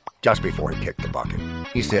said just before he kicked the bucket.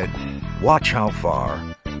 He said, "Watch how far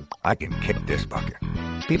I can kick this bucket.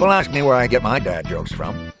 People ask me where I get my dad jokes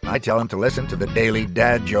from. I tell them to listen to the Daily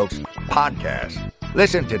Dad Jokes podcast.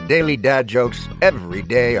 Listen to Daily Dad Jokes every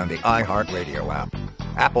day on the iHeartRadio app,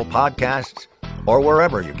 Apple Podcasts, or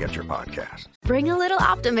wherever you get your podcasts. Bring a little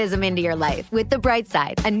optimism into your life with The Bright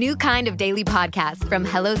Side, a new kind of daily podcast from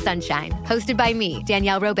Hello Sunshine, hosted by me,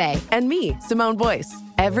 Danielle Robay. And me, Simone Boyce.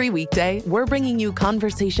 Every weekday, we're bringing you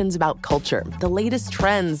conversations about culture, the latest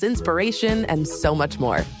trends, inspiration, and so much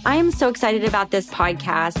more. I am so excited about this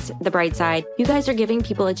podcast, The Bright Side. You guys are giving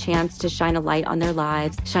people a chance to shine a light on their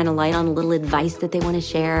lives, shine a light on a little advice that they want to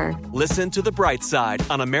share. Listen to The Bright Side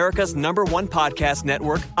on America's #1 podcast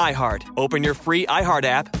network, iHeart. Open your free iHeart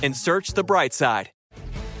app and search The Bright Side.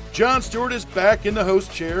 Jon Stewart is back in the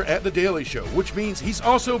host chair at The Daily Show, which means he's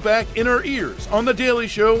also back in our ears on The Daily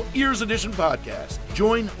Show Ears Edition podcast.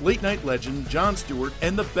 Join late-night legend Jon Stewart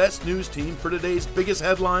and the best news team for today's biggest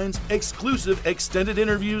headlines, exclusive extended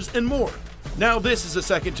interviews, and more. Now this is a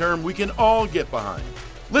second term we can all get behind.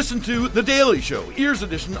 Listen to The Daily Show Ears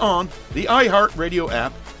Edition on the iHeartRadio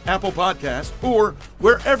app, Apple Podcasts, or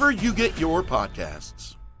wherever you get your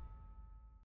podcasts.